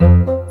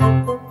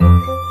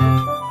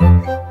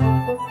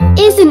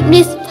 Isn't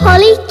Miss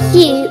Polly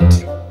cute?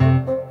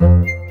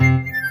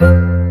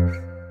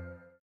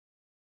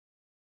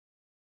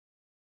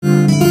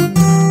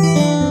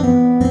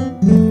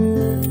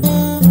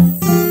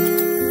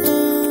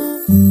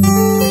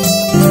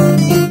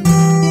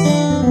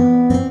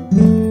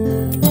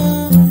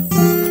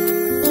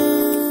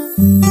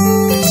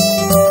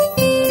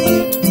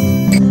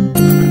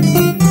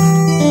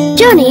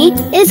 Johnny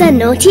is a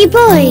naughty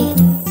boy.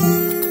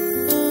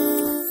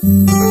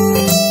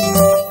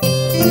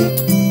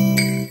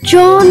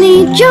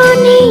 Johnny,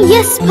 Johnny,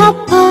 yes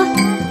papa.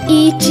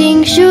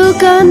 Eating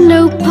sugar,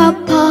 no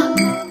papa.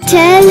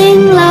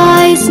 Telling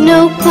lies,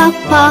 no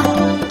papa.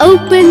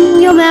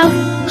 Open your mouth,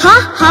 ha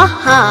ha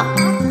ha.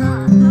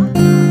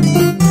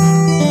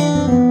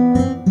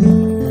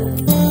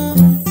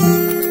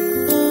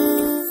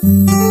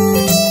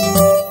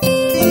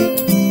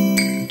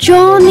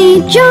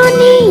 Johnny,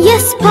 Johnny,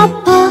 yes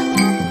papa.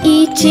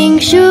 Eating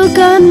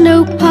sugar,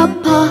 no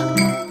papa.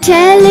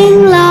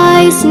 Telling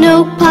lies,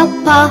 no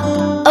papa.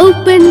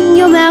 Open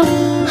your mouth,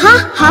 ha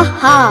ha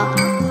ha.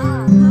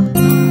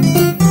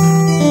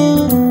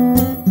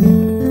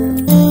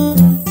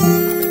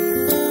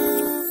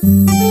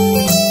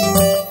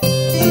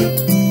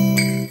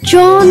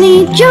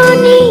 Johnny,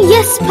 Johnny,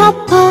 yes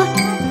papa.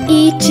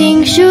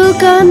 Eating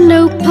sugar,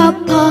 no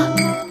papa.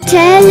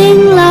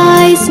 Telling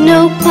lies,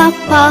 no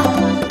papa.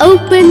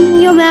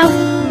 Open your mouth,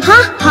 ha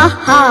ha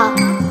ha.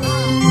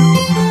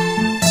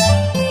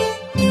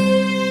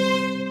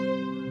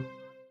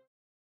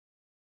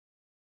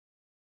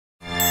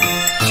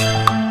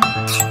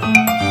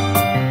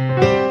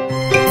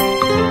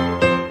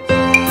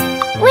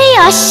 We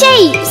are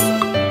shapes.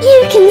 You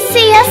can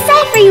see us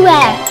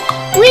everywhere.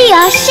 We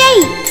are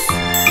shapes.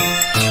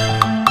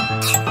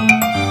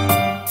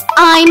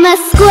 I'm a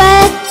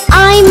square,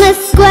 I'm a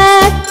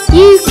square.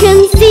 You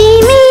can see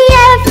me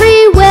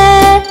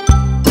everywhere.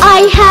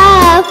 I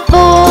have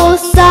 4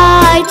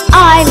 sides.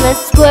 I'm a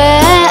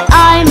square,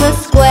 I'm a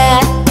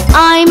square.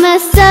 I'm a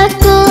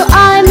circle,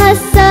 I'm a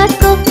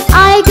circle.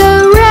 I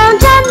go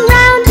round and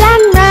round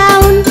and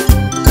round.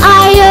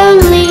 I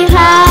only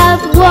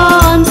have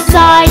 1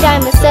 side.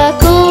 I'm a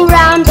circle,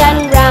 round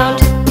and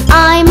round.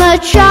 I'm a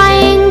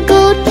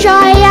triangle,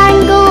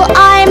 triangle.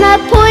 I'm a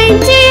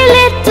pointy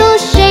little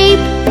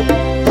shape.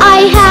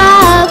 I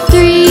have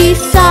 3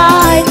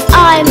 sides.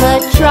 I'm a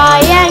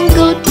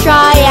triangle,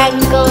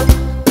 triangle.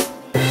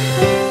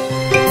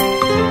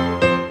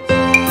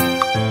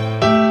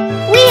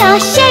 We are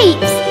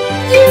shapes.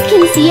 You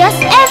can see us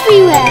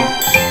everywhere.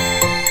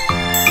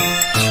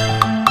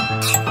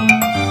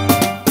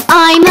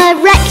 I'm a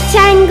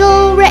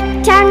rectangle,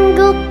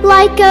 rectangle,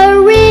 like a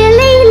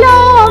really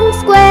long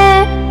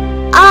square.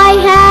 I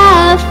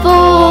have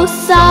 4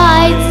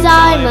 sides.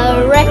 I'm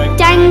a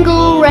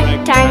rectangle,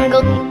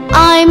 rectangle.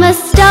 I'm a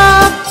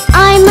star,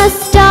 I'm a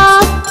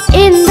star,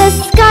 in the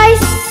sky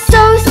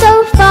so,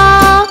 so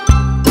far.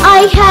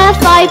 I have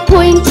 5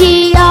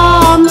 pointy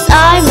arms.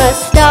 I'm a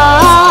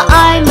star,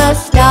 I'm a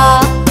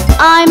star.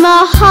 I'm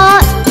a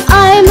heart,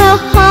 I'm a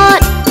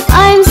heart.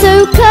 I'm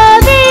so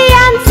curvy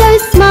and so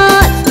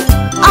smart.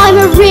 I'm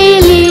a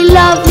really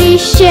lovely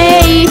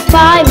shape.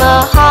 I'm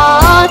a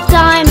heart,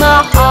 I'm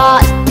a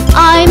heart.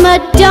 I'm a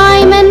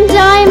diamond,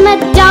 I'm a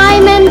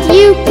diamond.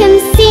 You can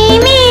see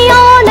me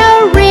on a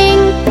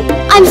ring.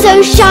 I'm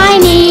so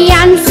shiny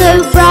and so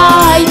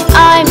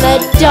a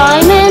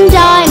diamond,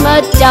 I'm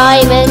a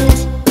diamond.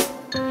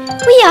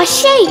 We are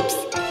shapes.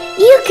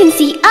 You can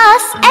see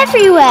us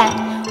everywhere.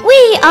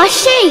 We are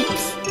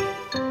shapes.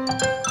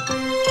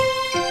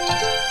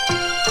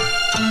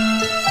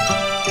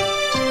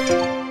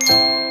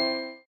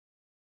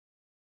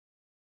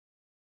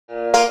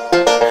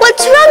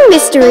 What's wrong,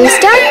 Mr.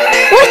 Rooster?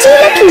 What are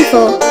you looking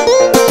for?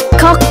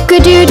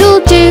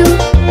 Cock-a-doodle-doo.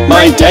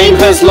 My dame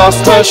has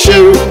lost her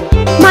shoe.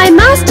 My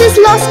master's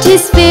lost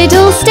his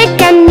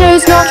fiddlestick and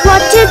knows not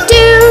what to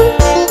do.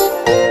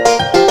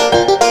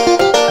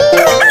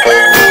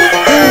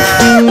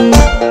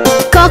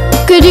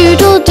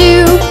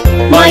 Cock-a-doodle-doo.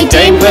 My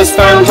dame has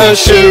found her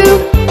shoe.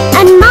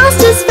 And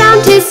master's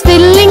found his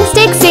fiddling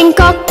stick. Sing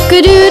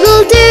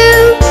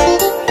cock-a-doodle-doo.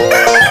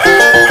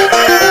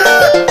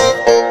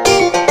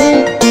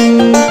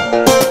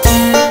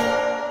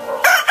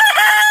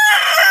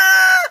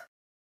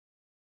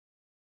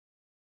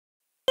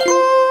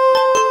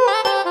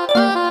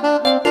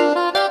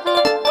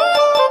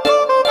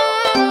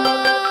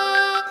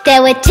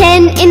 There were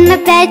 10 in the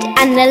bed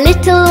and the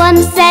little one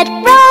said,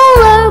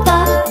 roll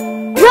over,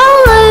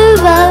 roll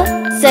over.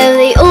 So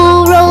they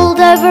all rolled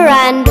over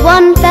and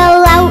one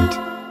fell out.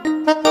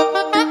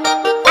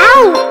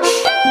 Ouch!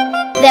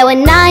 There were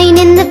 9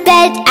 in the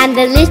bed and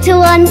the little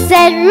one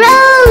said,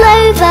 roll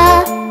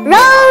over,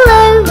 roll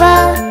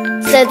over.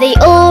 So they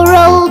all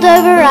rolled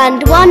over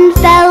and one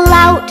fell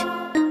out.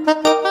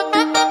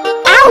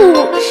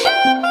 Ouch!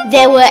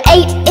 There were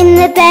 8 in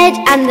the bed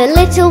and the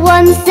little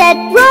one said,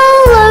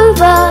 roll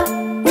over,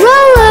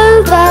 roll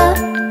over.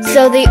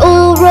 So they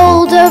all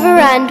rolled over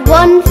and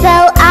one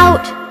fell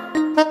out.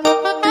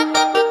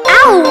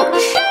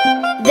 Ouch!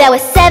 There were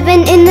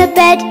 7 in the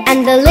bed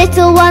and the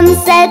little one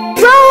said,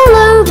 roll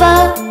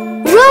over,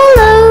 roll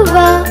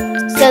over.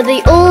 So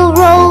they all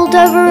rolled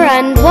over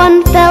and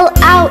one fell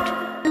out.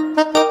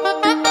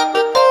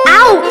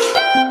 Ouch!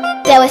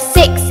 There were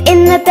 6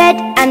 in the bed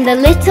and the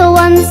little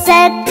one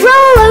said,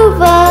 roll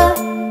over,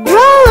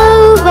 roll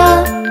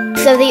over.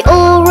 So they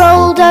all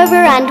rolled over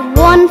and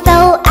one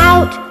fell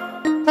out.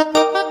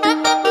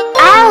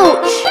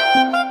 Ouch!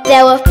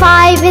 There were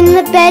 5 in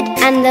the bed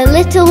and the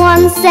little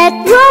one said,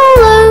 roll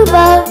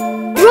over,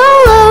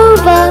 roll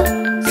over.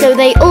 So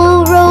they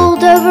all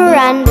rolled over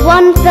and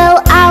one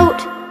fell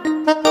out.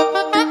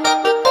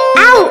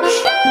 Ouch!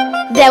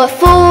 There were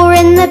 4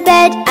 in the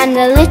bed and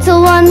the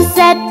little one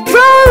said,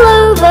 roll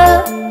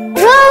over,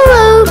 roll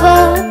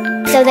over.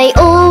 So they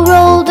all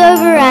rolled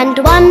over and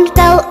one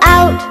fell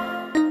out.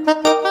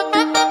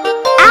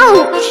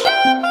 Ouch!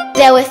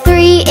 There were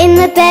 3 in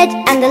the bed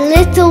and the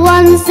little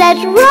one said,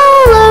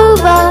 roll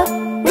over,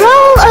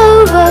 roll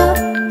over.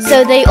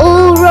 So they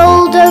all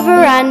rolled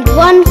over and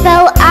one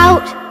fell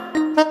out.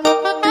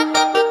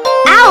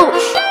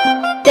 Ouch!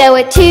 There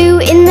were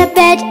 2 in the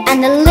bed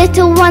and the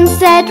little one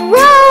said,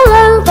 roll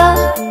over,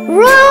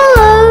 roll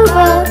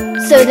over.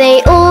 So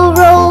they all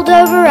rolled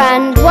over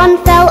and one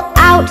fell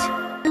out.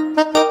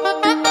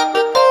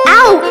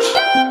 Ouch!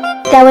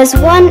 There was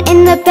 1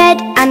 in the bed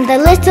and the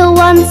little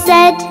one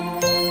said,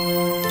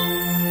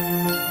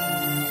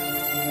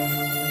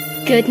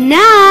 good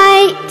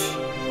night.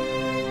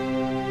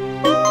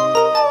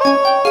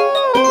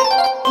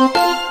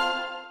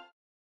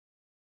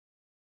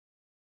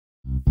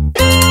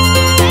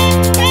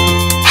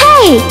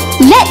 Hey,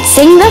 let's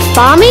sing the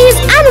Farmees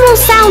animal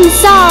sound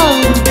song.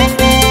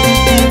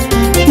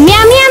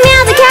 Meow, meow,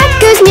 meow, the cat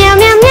goes meow,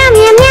 meow, meow,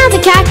 meow, meow,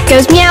 the cat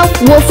goes meow.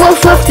 Woof,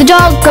 woof, woof, the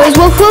dog goes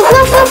woof, woof,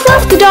 woof, woof,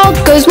 woof, the dog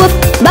goes woof.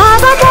 Ba,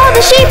 ba, ba,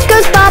 the sheep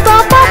goes ba,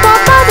 ba, ba, ba,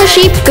 ba, the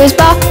sheep goes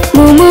ba.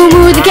 Moo, moo,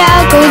 moo, the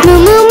cow goes moo,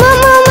 moo, moo,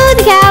 moo, moo,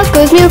 the cow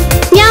goes meow.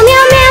 Meow,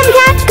 meow, meow, the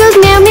cat goes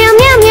meow, meow,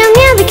 meow, meow,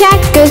 meow, the cat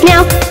goes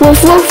meow.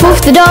 Woof, woof, woof,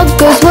 the dog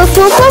goes woof,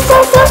 woof, woof,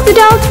 woof, woof, the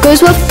dog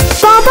goes woof.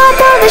 Ba, ba,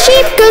 ba, the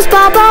sheep goes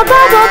ba, ba, ba,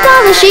 ba, ba,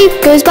 the sheep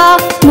goes ba.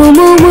 Moo,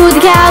 moo, moo, the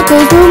cow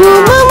goes moo, moo,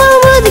 moo, moo,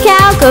 moo, the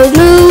cow goes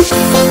moo.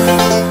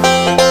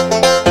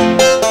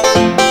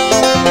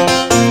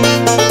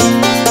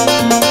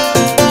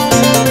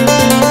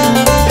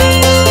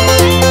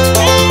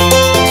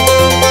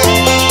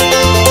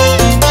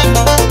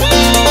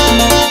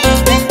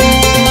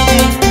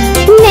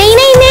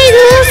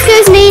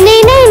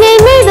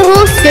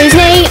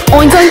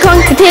 Oink, oink,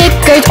 oink, the pig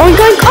goes oink,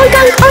 oink, oink,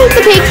 oink, oink,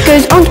 the pig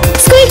goes oink.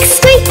 Squeak,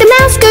 squeak, the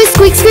mouse goes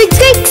squeak, squeak,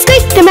 squeak,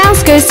 squeak, the mouse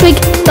goes squeak.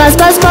 Buzz,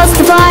 buzz, buzz,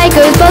 the fly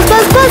goes buzz,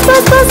 buzz, buzz,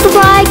 buzz, buzz, the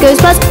fly goes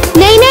buzz.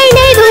 Neigh, neigh,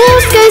 neigh, the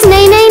horse goes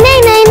neigh, neigh,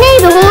 neigh, neigh, neigh,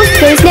 the horse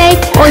goes neigh.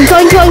 Oink,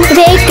 oink, oink, the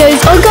pig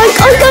goes oink, oink,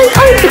 oink, oink,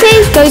 oink, the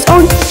pig goes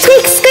oink.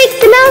 Squeak, squeak,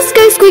 the mouse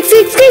goes squeak,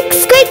 squeak, squeak,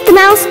 squeak, the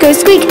mouse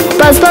goes squeak.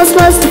 Buzz, buzz,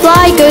 buzz, the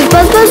fly goes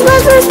buzz, buzz,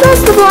 buzz, buzz, buzz,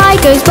 the fly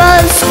goes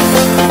buzz.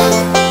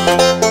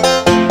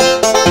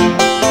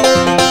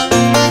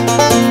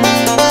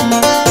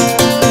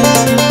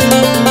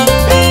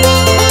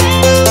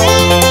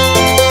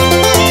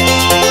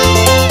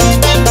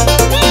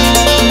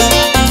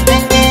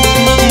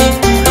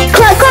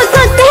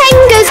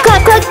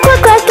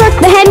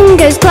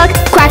 Goes cluck,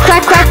 quack,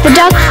 quack, quack, the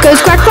duck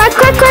goes quack, quack,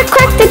 quack, quack,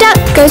 quack, the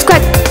duck goes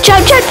quack. Chop,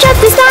 chop, chop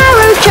the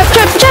sparrow, chop,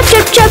 chop, chop,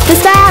 chop, chop the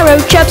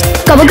sparrow chops.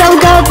 Gobble, gobble,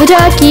 gobble, the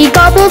turkey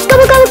gobbles.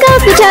 Gobble, gobble,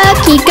 gobble, the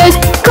turkey goes.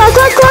 Cluck,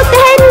 cluck, cluck, the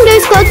hen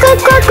goes. Cluck, cluck,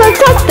 cluck, cluck,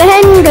 cluck, the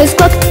hen goes.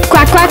 Cluck,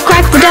 quack, quack,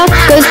 quack, the duck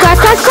goes. Quack,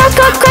 quack, quack,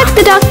 quack, quack,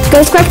 the duck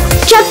goes. Quack.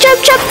 Chop, chop,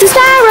 chop the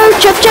sparrow,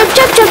 chop, chop,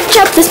 chop, chop,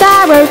 chop the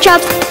sparrow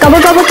chops.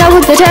 Gobble, gobble,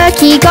 gobble, the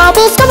turkey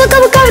gobbles. Gobble,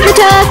 gobble, gobble, the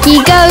turkey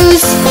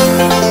goes.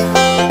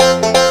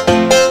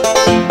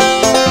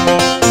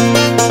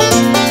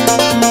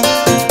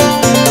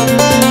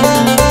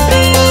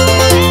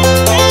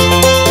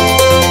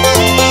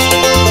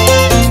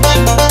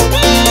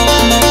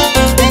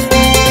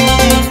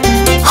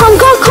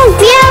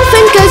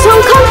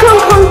 Honk, honk,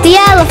 honk, honk, the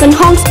elephant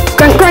honks.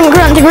 Grunt, grunt,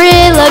 grunt, the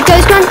gorilla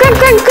goes. Grunt, grunt,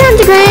 grunt, grunt,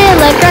 the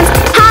gorilla grunts.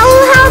 Howl,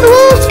 howl, the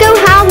wolves go.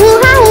 Howl,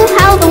 howl,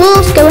 howl, the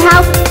wolves go.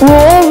 Howl,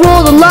 roar,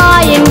 roar, the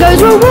lion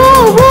goes. Roar,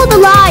 roar, roar, the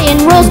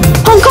lion roars.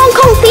 Honk, honk,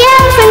 honk, the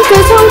elephant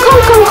goes. Honk,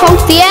 honk, honk, honk,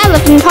 the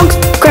elephant honks.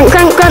 Grunt,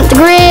 grunt, grunt, the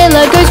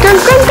gorilla goes. Grunt,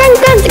 grunt, grunt,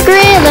 grunt, the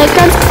gorilla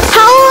grunts.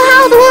 Howl,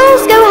 howl, the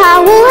wolves go.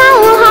 Howl,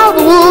 howl, howl,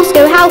 the wolves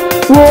go. Howl,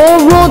 roar,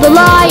 roar, the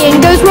lion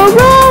goes. Roar,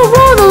 roar,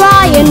 roar, the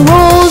lion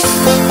roars.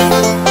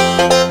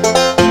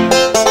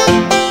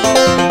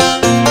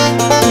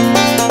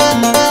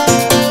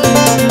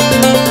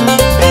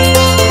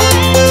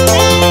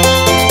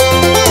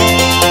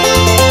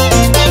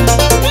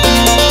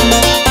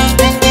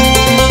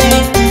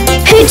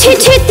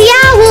 Hoot, hoot, the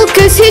owl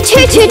goes hoot,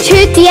 hoot, hoot,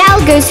 hoot, the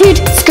owl goes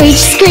hoot. Screech,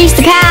 screech,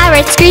 the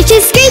parrot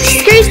screeches,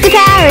 screech, screech, the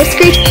parrot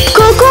screech.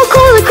 Caw, caw,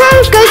 caw, the crow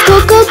goes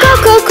caw, caw, caw,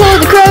 caw, caw,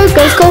 the crow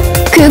goes caw.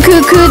 Coo,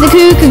 coo, coo, the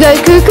cuckoo goes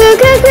coo, coo,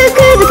 coo, coo,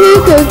 coo, the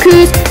cuckoo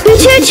coos.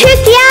 Hoot, hoot, hoot,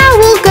 the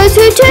owl goes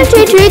hoot, hoot,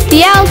 hoot, hoot,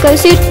 the owl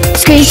goes hoot.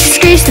 Screech,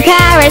 screech, the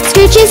parrot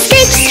screeches,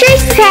 screech,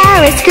 screech, the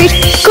parrot screech.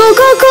 Caw,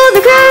 caw, caw,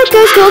 the crow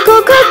goes caw, caw,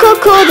 caw, caw,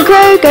 caw, the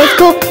crow goes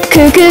caw.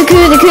 Coo, coo,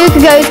 coo, the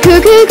cuckoo goes coo,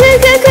 coo, coo,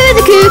 coo, coo,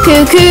 the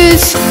cuckoo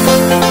coos.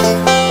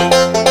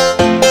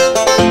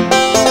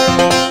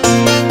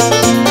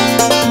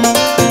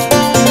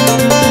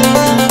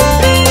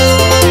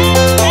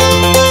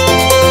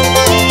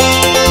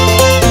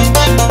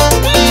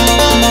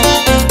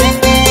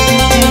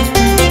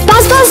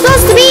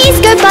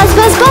 Buzz,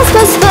 buzz, buzz,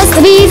 buzz, buzz,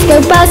 the bees go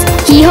buzz.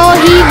 Hee-haw,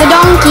 hee, the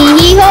donkey,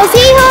 hee-haw,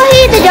 hee-haw,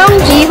 hee, the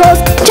donkey haws.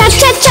 Chat,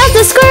 chat, chat,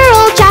 the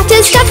squirrel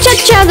chatters, chat, chat,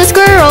 chat, the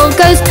squirrel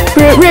goes.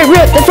 Rip, rip,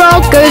 rip, the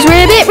frog goes.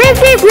 Ribbit, rip,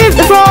 rip, rip,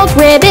 the frog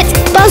ribbit.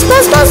 Buzz,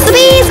 buzz, buzz, the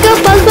bees go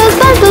buzz, buzz,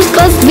 buzz, buzz,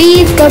 buzz, the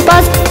bees go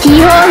buzz.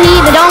 Hee-haw, hee,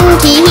 the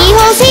donkey,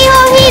 hee-haw,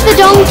 hee-haw, hee, the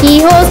donkey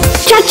haws.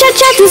 Chat, chat,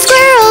 chat, the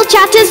squirrel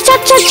chatters,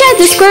 chat, chat, chat,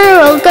 the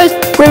squirrel goes.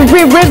 Rip,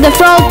 rip, rip, the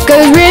frog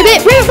goes.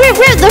 Ribbit, rip, rip,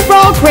 rip, the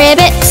frog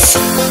ribbits.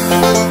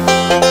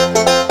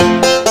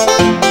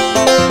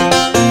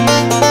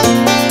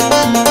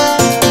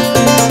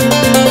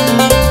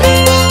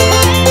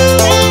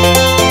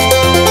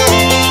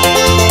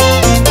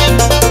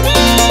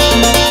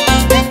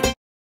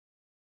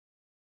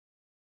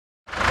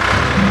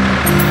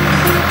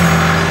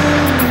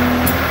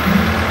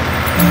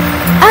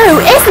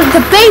 Isn't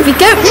the baby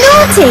goat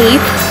naughty?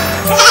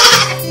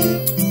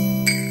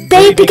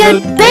 Baby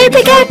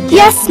goat,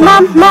 yes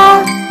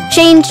mama.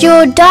 Change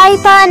your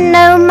diaper,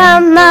 no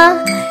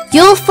mama.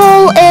 You'll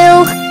fall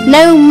ill,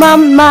 no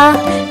mama.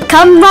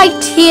 Come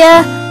right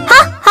here,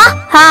 ha ha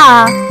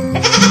ha.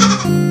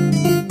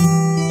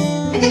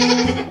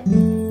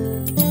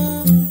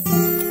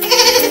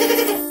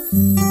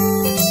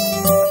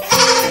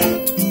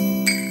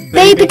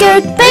 Baby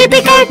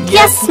goat,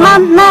 yes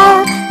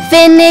mama.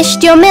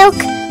 Finished your milk?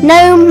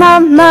 No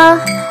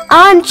mama.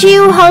 Aren't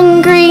you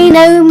hungry?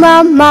 No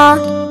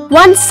mama.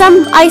 Want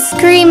some ice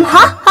cream?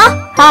 Ha ha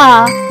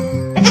ha.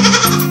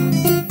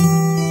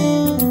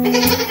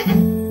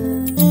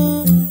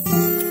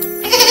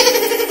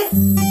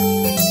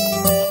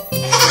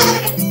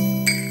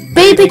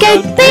 Baby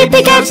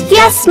goat,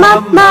 yes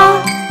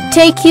mama.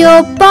 Take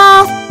your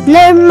bath?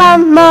 No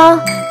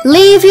mama.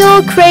 Leave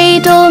your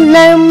cradle?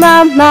 No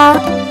mama.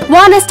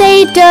 Wanna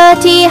stay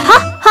dirty?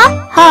 Ha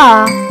ha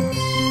ha.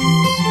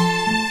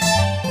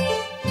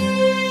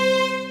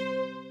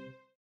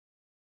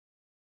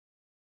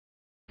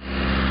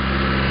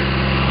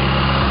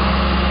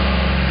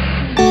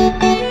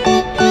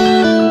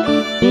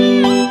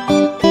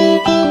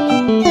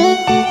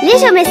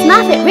 Little Miss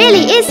Muffet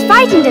really is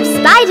frightened of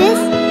spiders.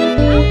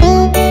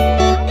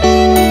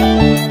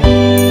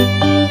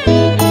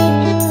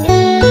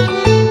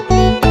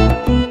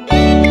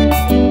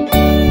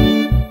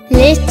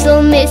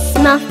 Little Miss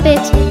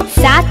Muffet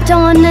sat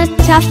on a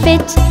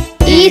tuffet,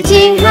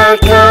 eating her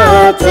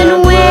cards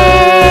and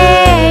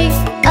whey.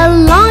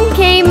 Along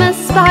came a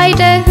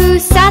spider who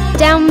sat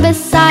down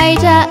beside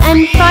her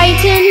and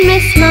frightened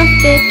Miss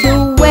Muffet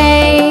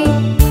away.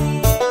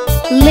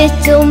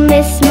 Little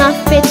Miss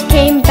Muffet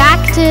came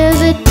back to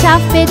the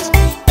tuffet,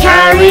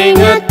 carrying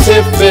a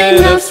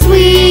tiffin of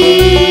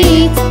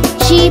sweets.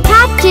 She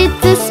patted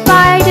the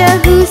spider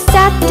who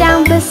sat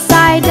down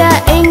beside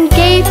her and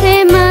gave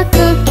him a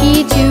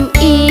cookie to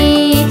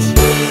eat.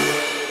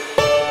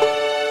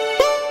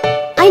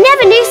 I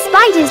never knew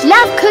spiders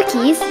love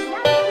cookies.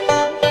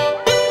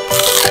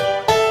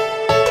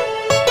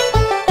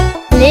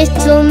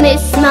 Little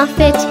Miss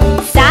Muffet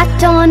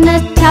sat on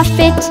a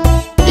tuffet,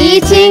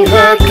 eating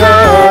her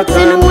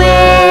cotton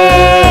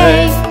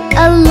away.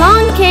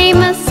 Along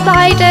came a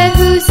spider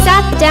who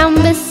sat down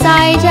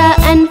beside her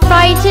and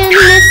frightened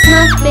Miss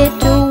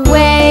Muffet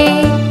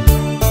away.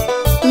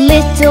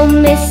 Little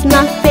Miss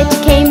Muffet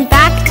came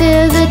back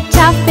to the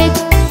tuffet,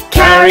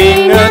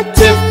 carrying a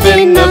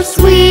tiffin of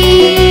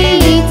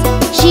sweets.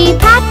 She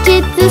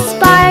patted the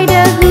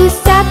spider who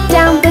sat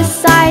down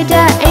beside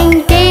her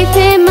and gave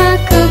him a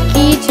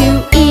cookie to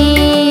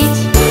eat.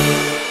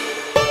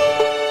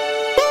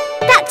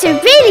 That's a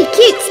really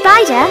cute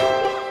spider.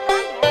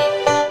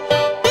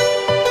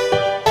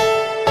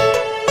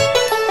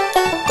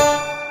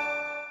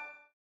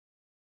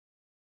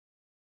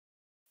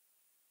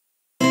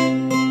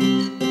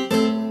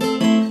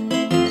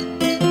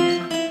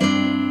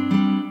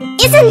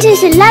 Isn't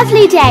it a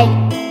lovely day?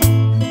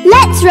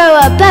 Let's row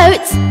our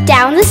boats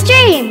down the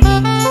stream.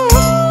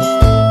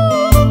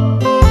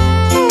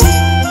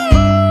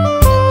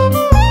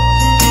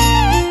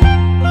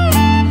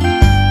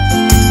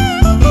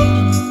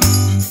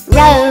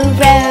 Row,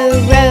 row,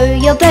 row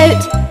your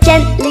boat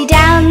gently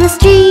down the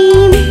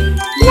stream.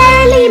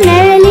 Merrily,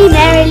 merrily,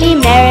 merrily,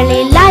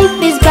 merrily,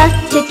 life is but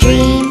a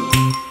dream.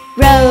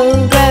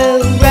 Row,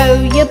 row, row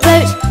your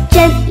boat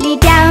gently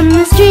down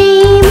the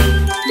stream.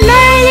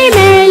 Merrily,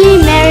 merrily,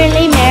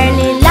 merrily,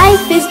 merrily,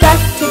 life is but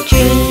a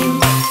dream.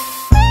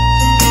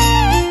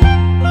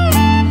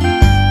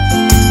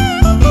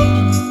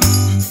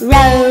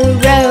 Row,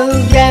 row,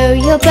 row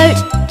your boat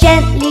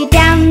gently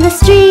down the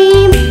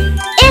stream.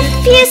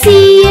 If you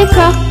see a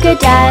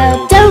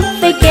crocodile, don't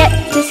forget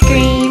to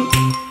scream.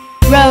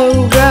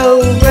 Row,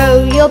 row,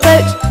 row your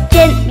boat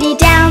gently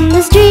down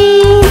the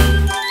stream.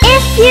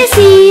 If you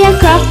see a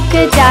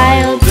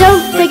crocodile,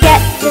 don't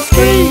forget to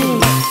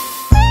scream.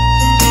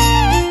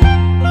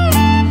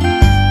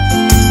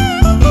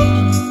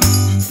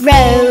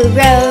 Row,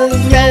 row,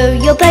 row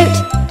your boat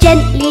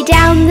gently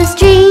down the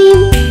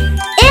stream.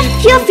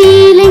 If you're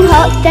feeling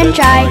hot, then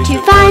try to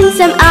find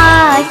some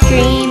ice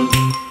cream.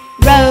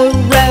 Row,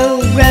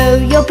 row, row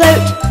your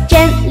boat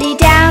gently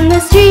down the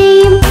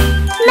stream.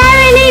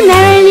 Merrily,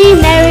 merrily,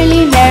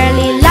 merrily,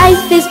 merrily,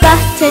 life is but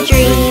a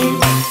dream.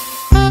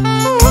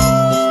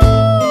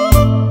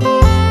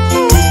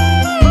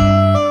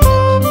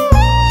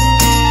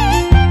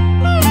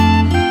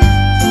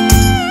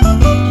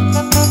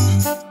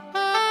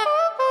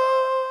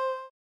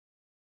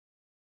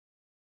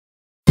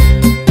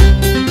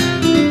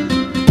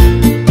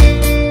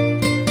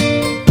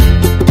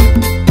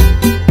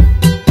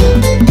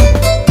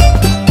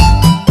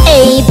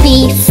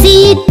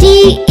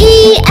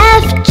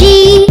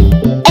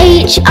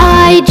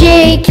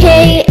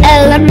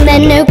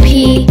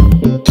 H-I-J-K-L-M-N-O-P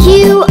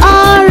Q-R-S-T-U-V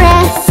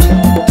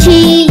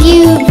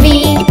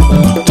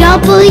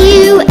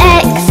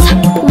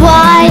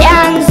W-X-Y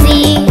and Z.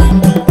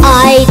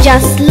 I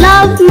just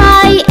love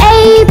my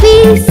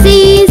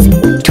ABCs,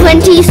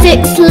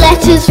 26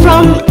 letters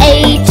from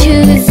A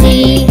to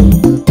Z.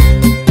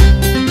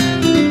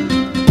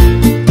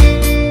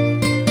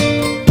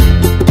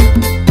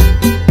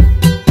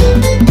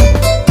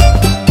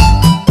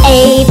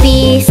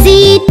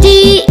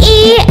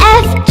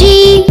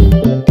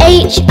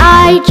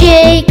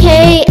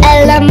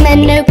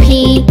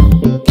 H-I-J-K-L-M-N-O-P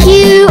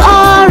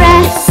Q-R-S-T-U-V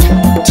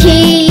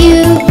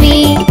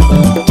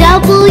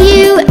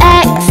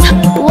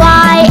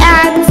W-X-Y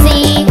and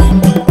Z.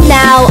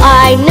 Now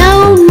I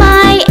know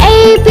my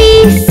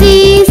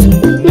ABCs.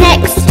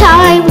 Next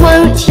time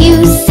won't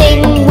you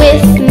sing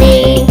with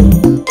me?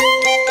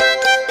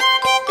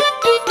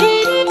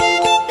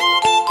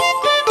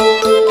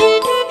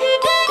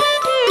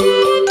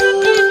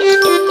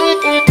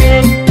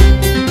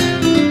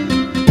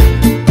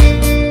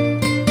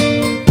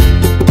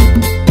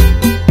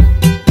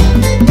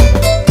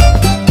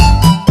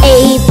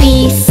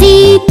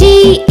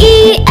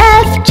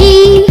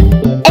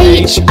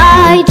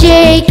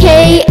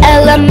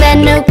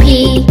 H-I-J-K-L-M-N-O-P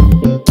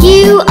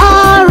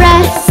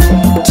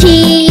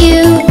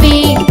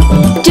Q-R-S-T-U-V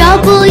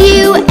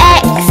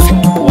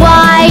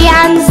W-X-Y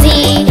and Z.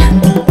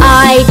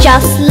 I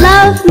just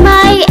love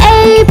my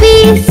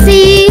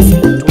ABCs,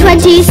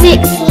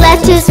 26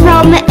 letters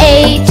from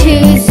A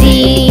to Z.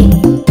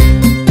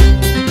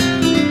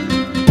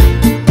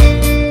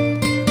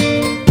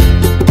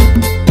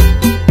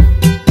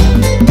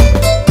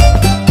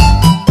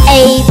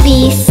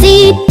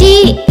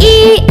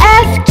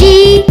 A-B-C-D-E-F-G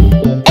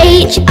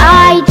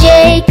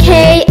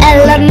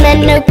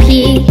H-I-J-K-L-M-N-O-P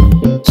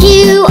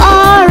Q-R-S-T-U-V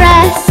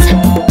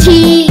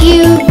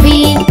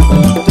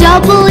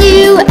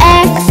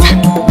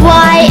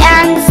W-X-Y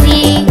and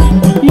Z.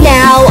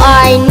 Now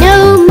I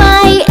know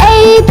my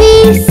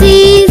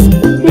ABCs.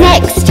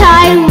 Next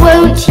time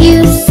won't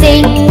you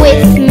sing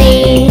with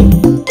me?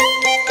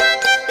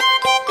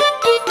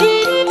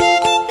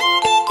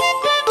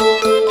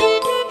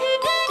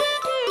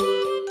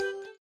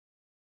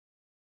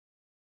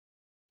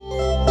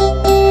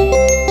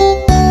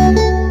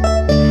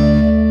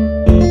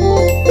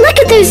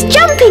 Those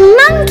jumping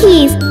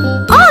monkeys!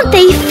 Aren't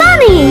they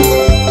funny?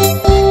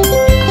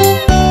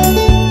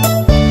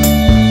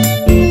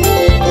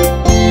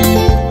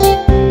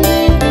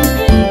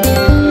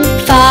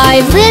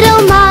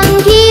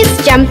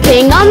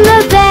 jumping on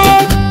the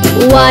bed.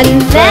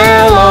 One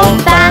fell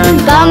off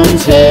and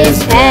bumped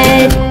his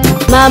head.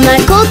 Mama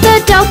called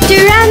the doctor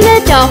and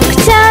the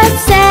doctor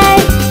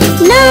said,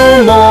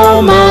 no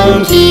more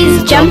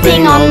monkeys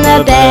jumping on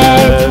the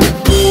bed.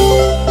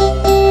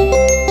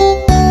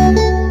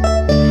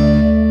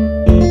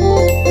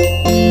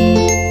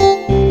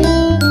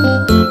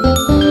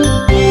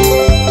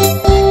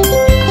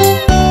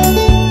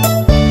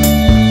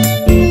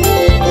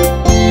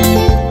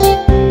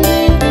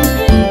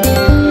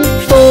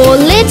 4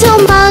 little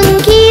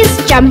monkeys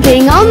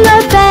jumping on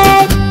the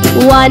bed.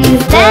 One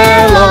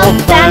fell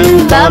off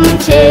and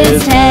bumped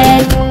his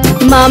head.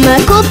 Mama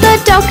called the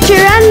doctor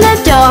and the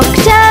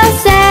doctor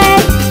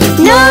said,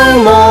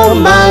 no more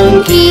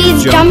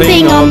monkeys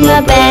jumping on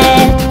the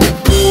bed.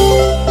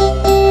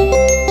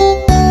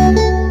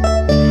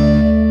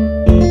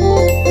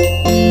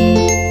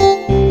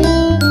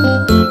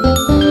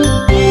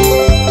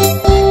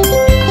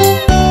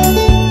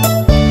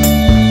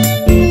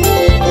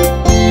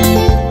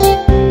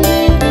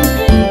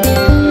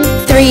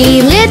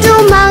 3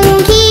 little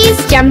monkeys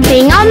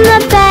jumping on the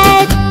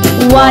bed.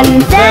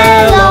 One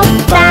fell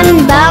off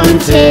and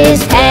bumped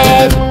his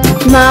head.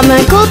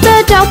 Mama called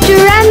the doctor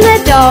and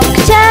the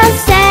doctor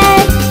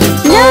said,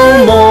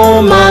 no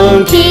more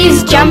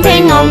monkeys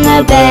jumping on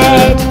the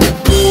bed.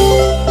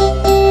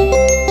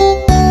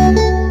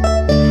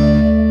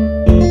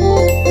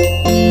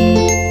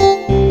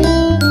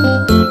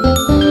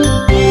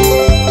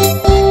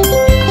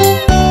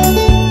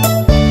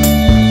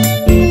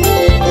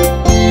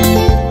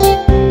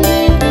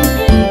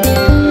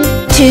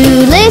 2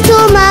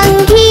 little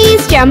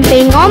monkeys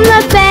jumping on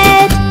the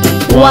bed.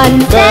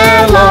 One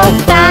fell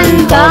off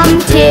and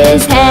bumped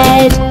his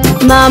head.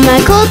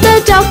 Mama called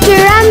the doctor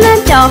and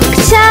the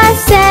doctor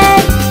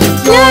said,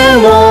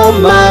 no more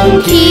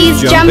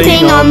monkeys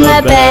jumping on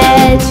the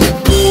bed.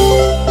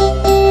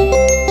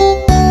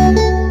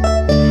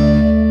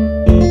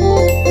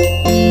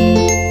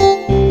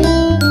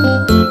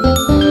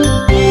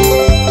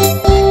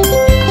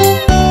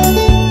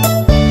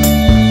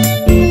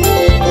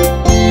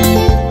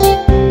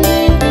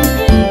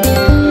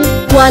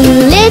 1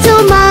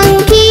 little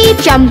monkey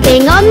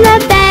jumping on the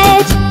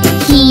bed.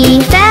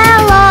 He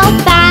fell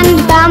off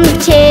and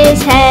bumped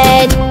his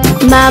head.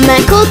 Mama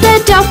called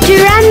the doctor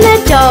and the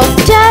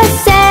doctor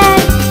said,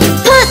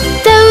 put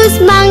those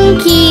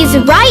monkeys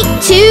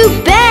right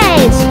to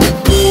bed.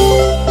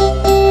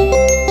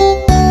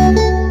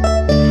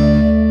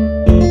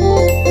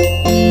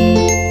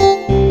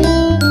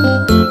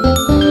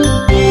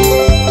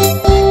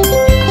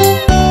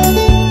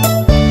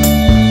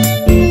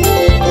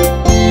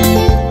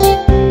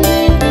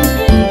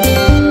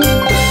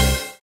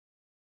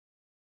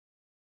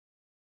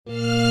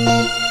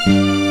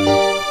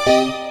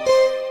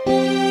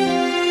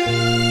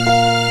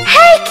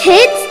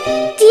 Kids,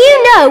 do you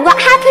know what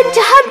happened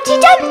to Humpty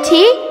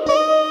Dumpty?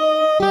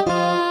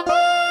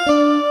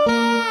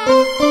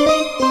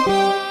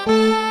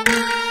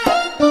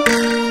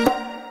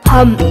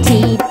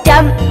 Humpty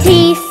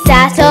Dumpty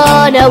sat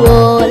on a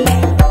wall.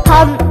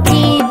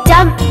 Humpty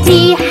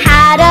Dumpty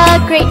had a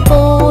great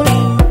fall.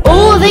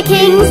 All the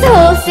king's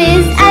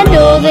horses and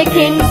all the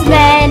king's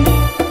men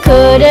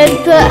couldn't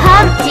put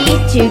Humpty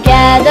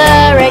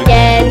together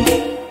again.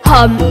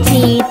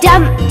 Humpty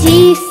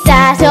Dumpty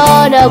sat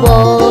on a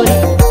wall.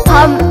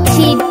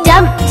 Humpty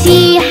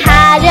Dumpty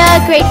had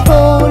a great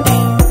fall.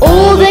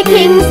 All the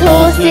king's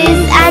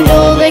horses and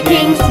all the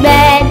king's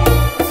men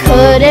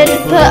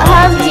couldn't put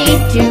Humpty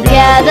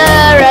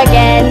together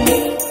again.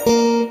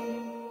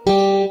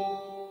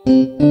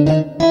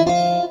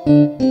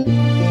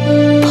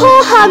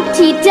 Poor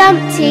Humpty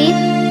Dumpty,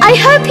 I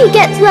hope he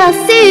gets well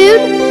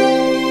soon.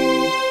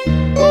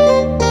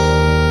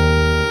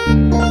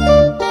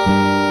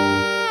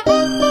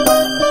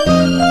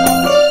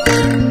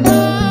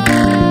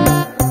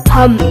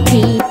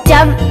 Humpty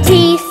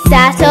Dumpty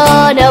sat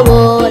on a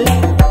wall.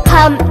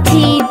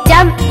 Humpty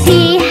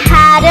Dumpty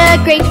had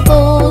a great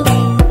fall.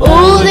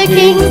 All the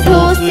king's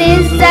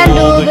horses and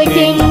all the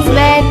king's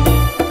men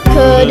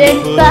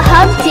couldn't put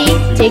Humpty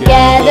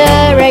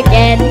together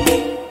again.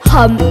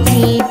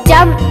 Humpty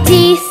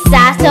Dumpty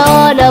sat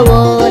on a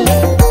wall.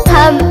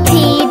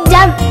 Humpty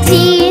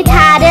Dumpty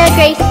had a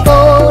great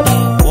fall.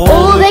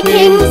 All the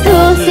king's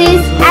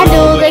horses and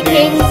all the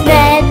king's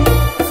men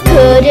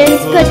couldn't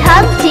put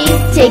Humpty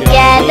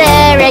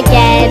together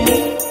again.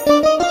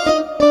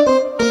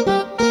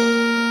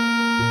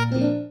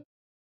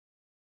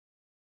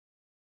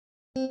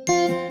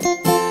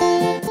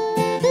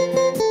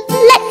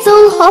 Let's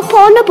all hop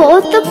on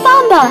aboard the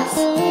farm bus.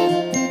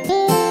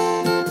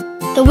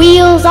 The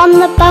wheels on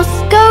the bus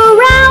go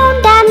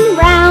round and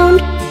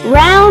round,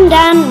 round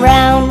and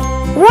round,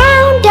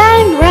 round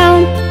and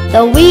round.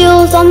 The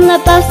wheels on the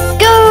bus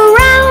go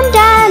round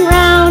and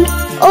round,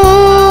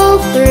 all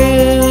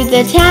through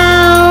the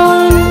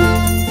town.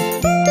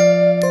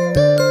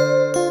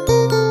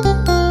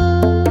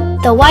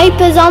 The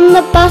wipers on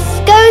the bus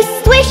go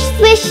swish,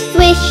 swish,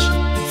 swish,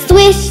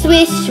 swish,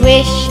 swish,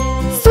 swish,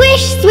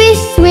 swish, swish,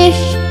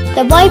 swish,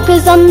 The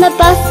wipers on the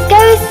bus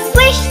go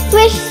swish,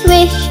 swish,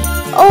 swish,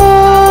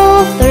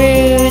 all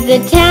through the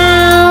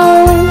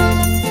town.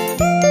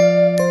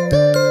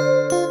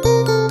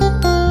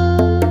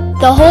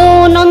 The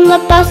horn on the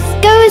bus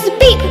goes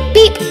beep,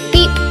 beep,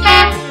 beep,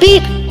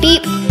 beep,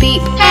 beep,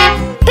 beep,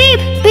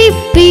 beep, beep,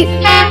 beep.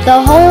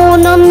 The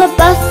horn on the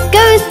bus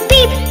goes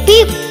beep,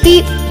 beep,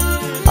 beep,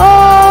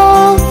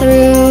 all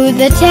through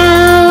the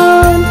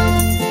town.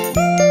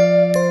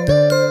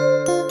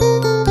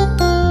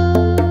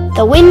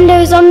 The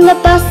windows on the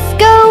bus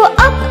go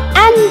up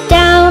and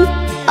down,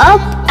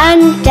 up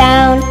and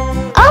down,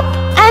 up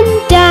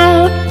and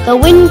down. The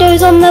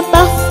windows on the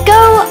bus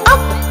go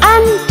up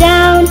and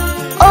down,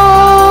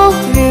 all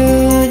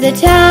through the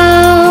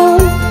town.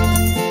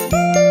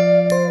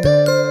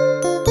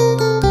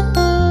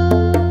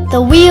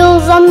 The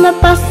wheels on the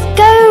bus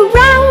go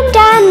round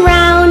and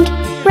round,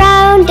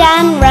 round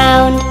and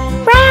round,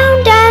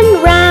 round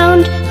and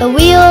round. The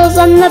wheels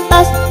on the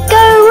bus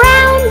go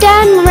round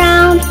and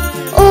round,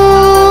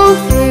 all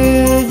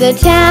through the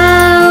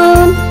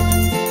town.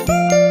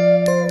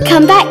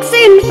 Come back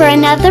soon for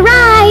another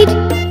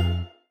ride.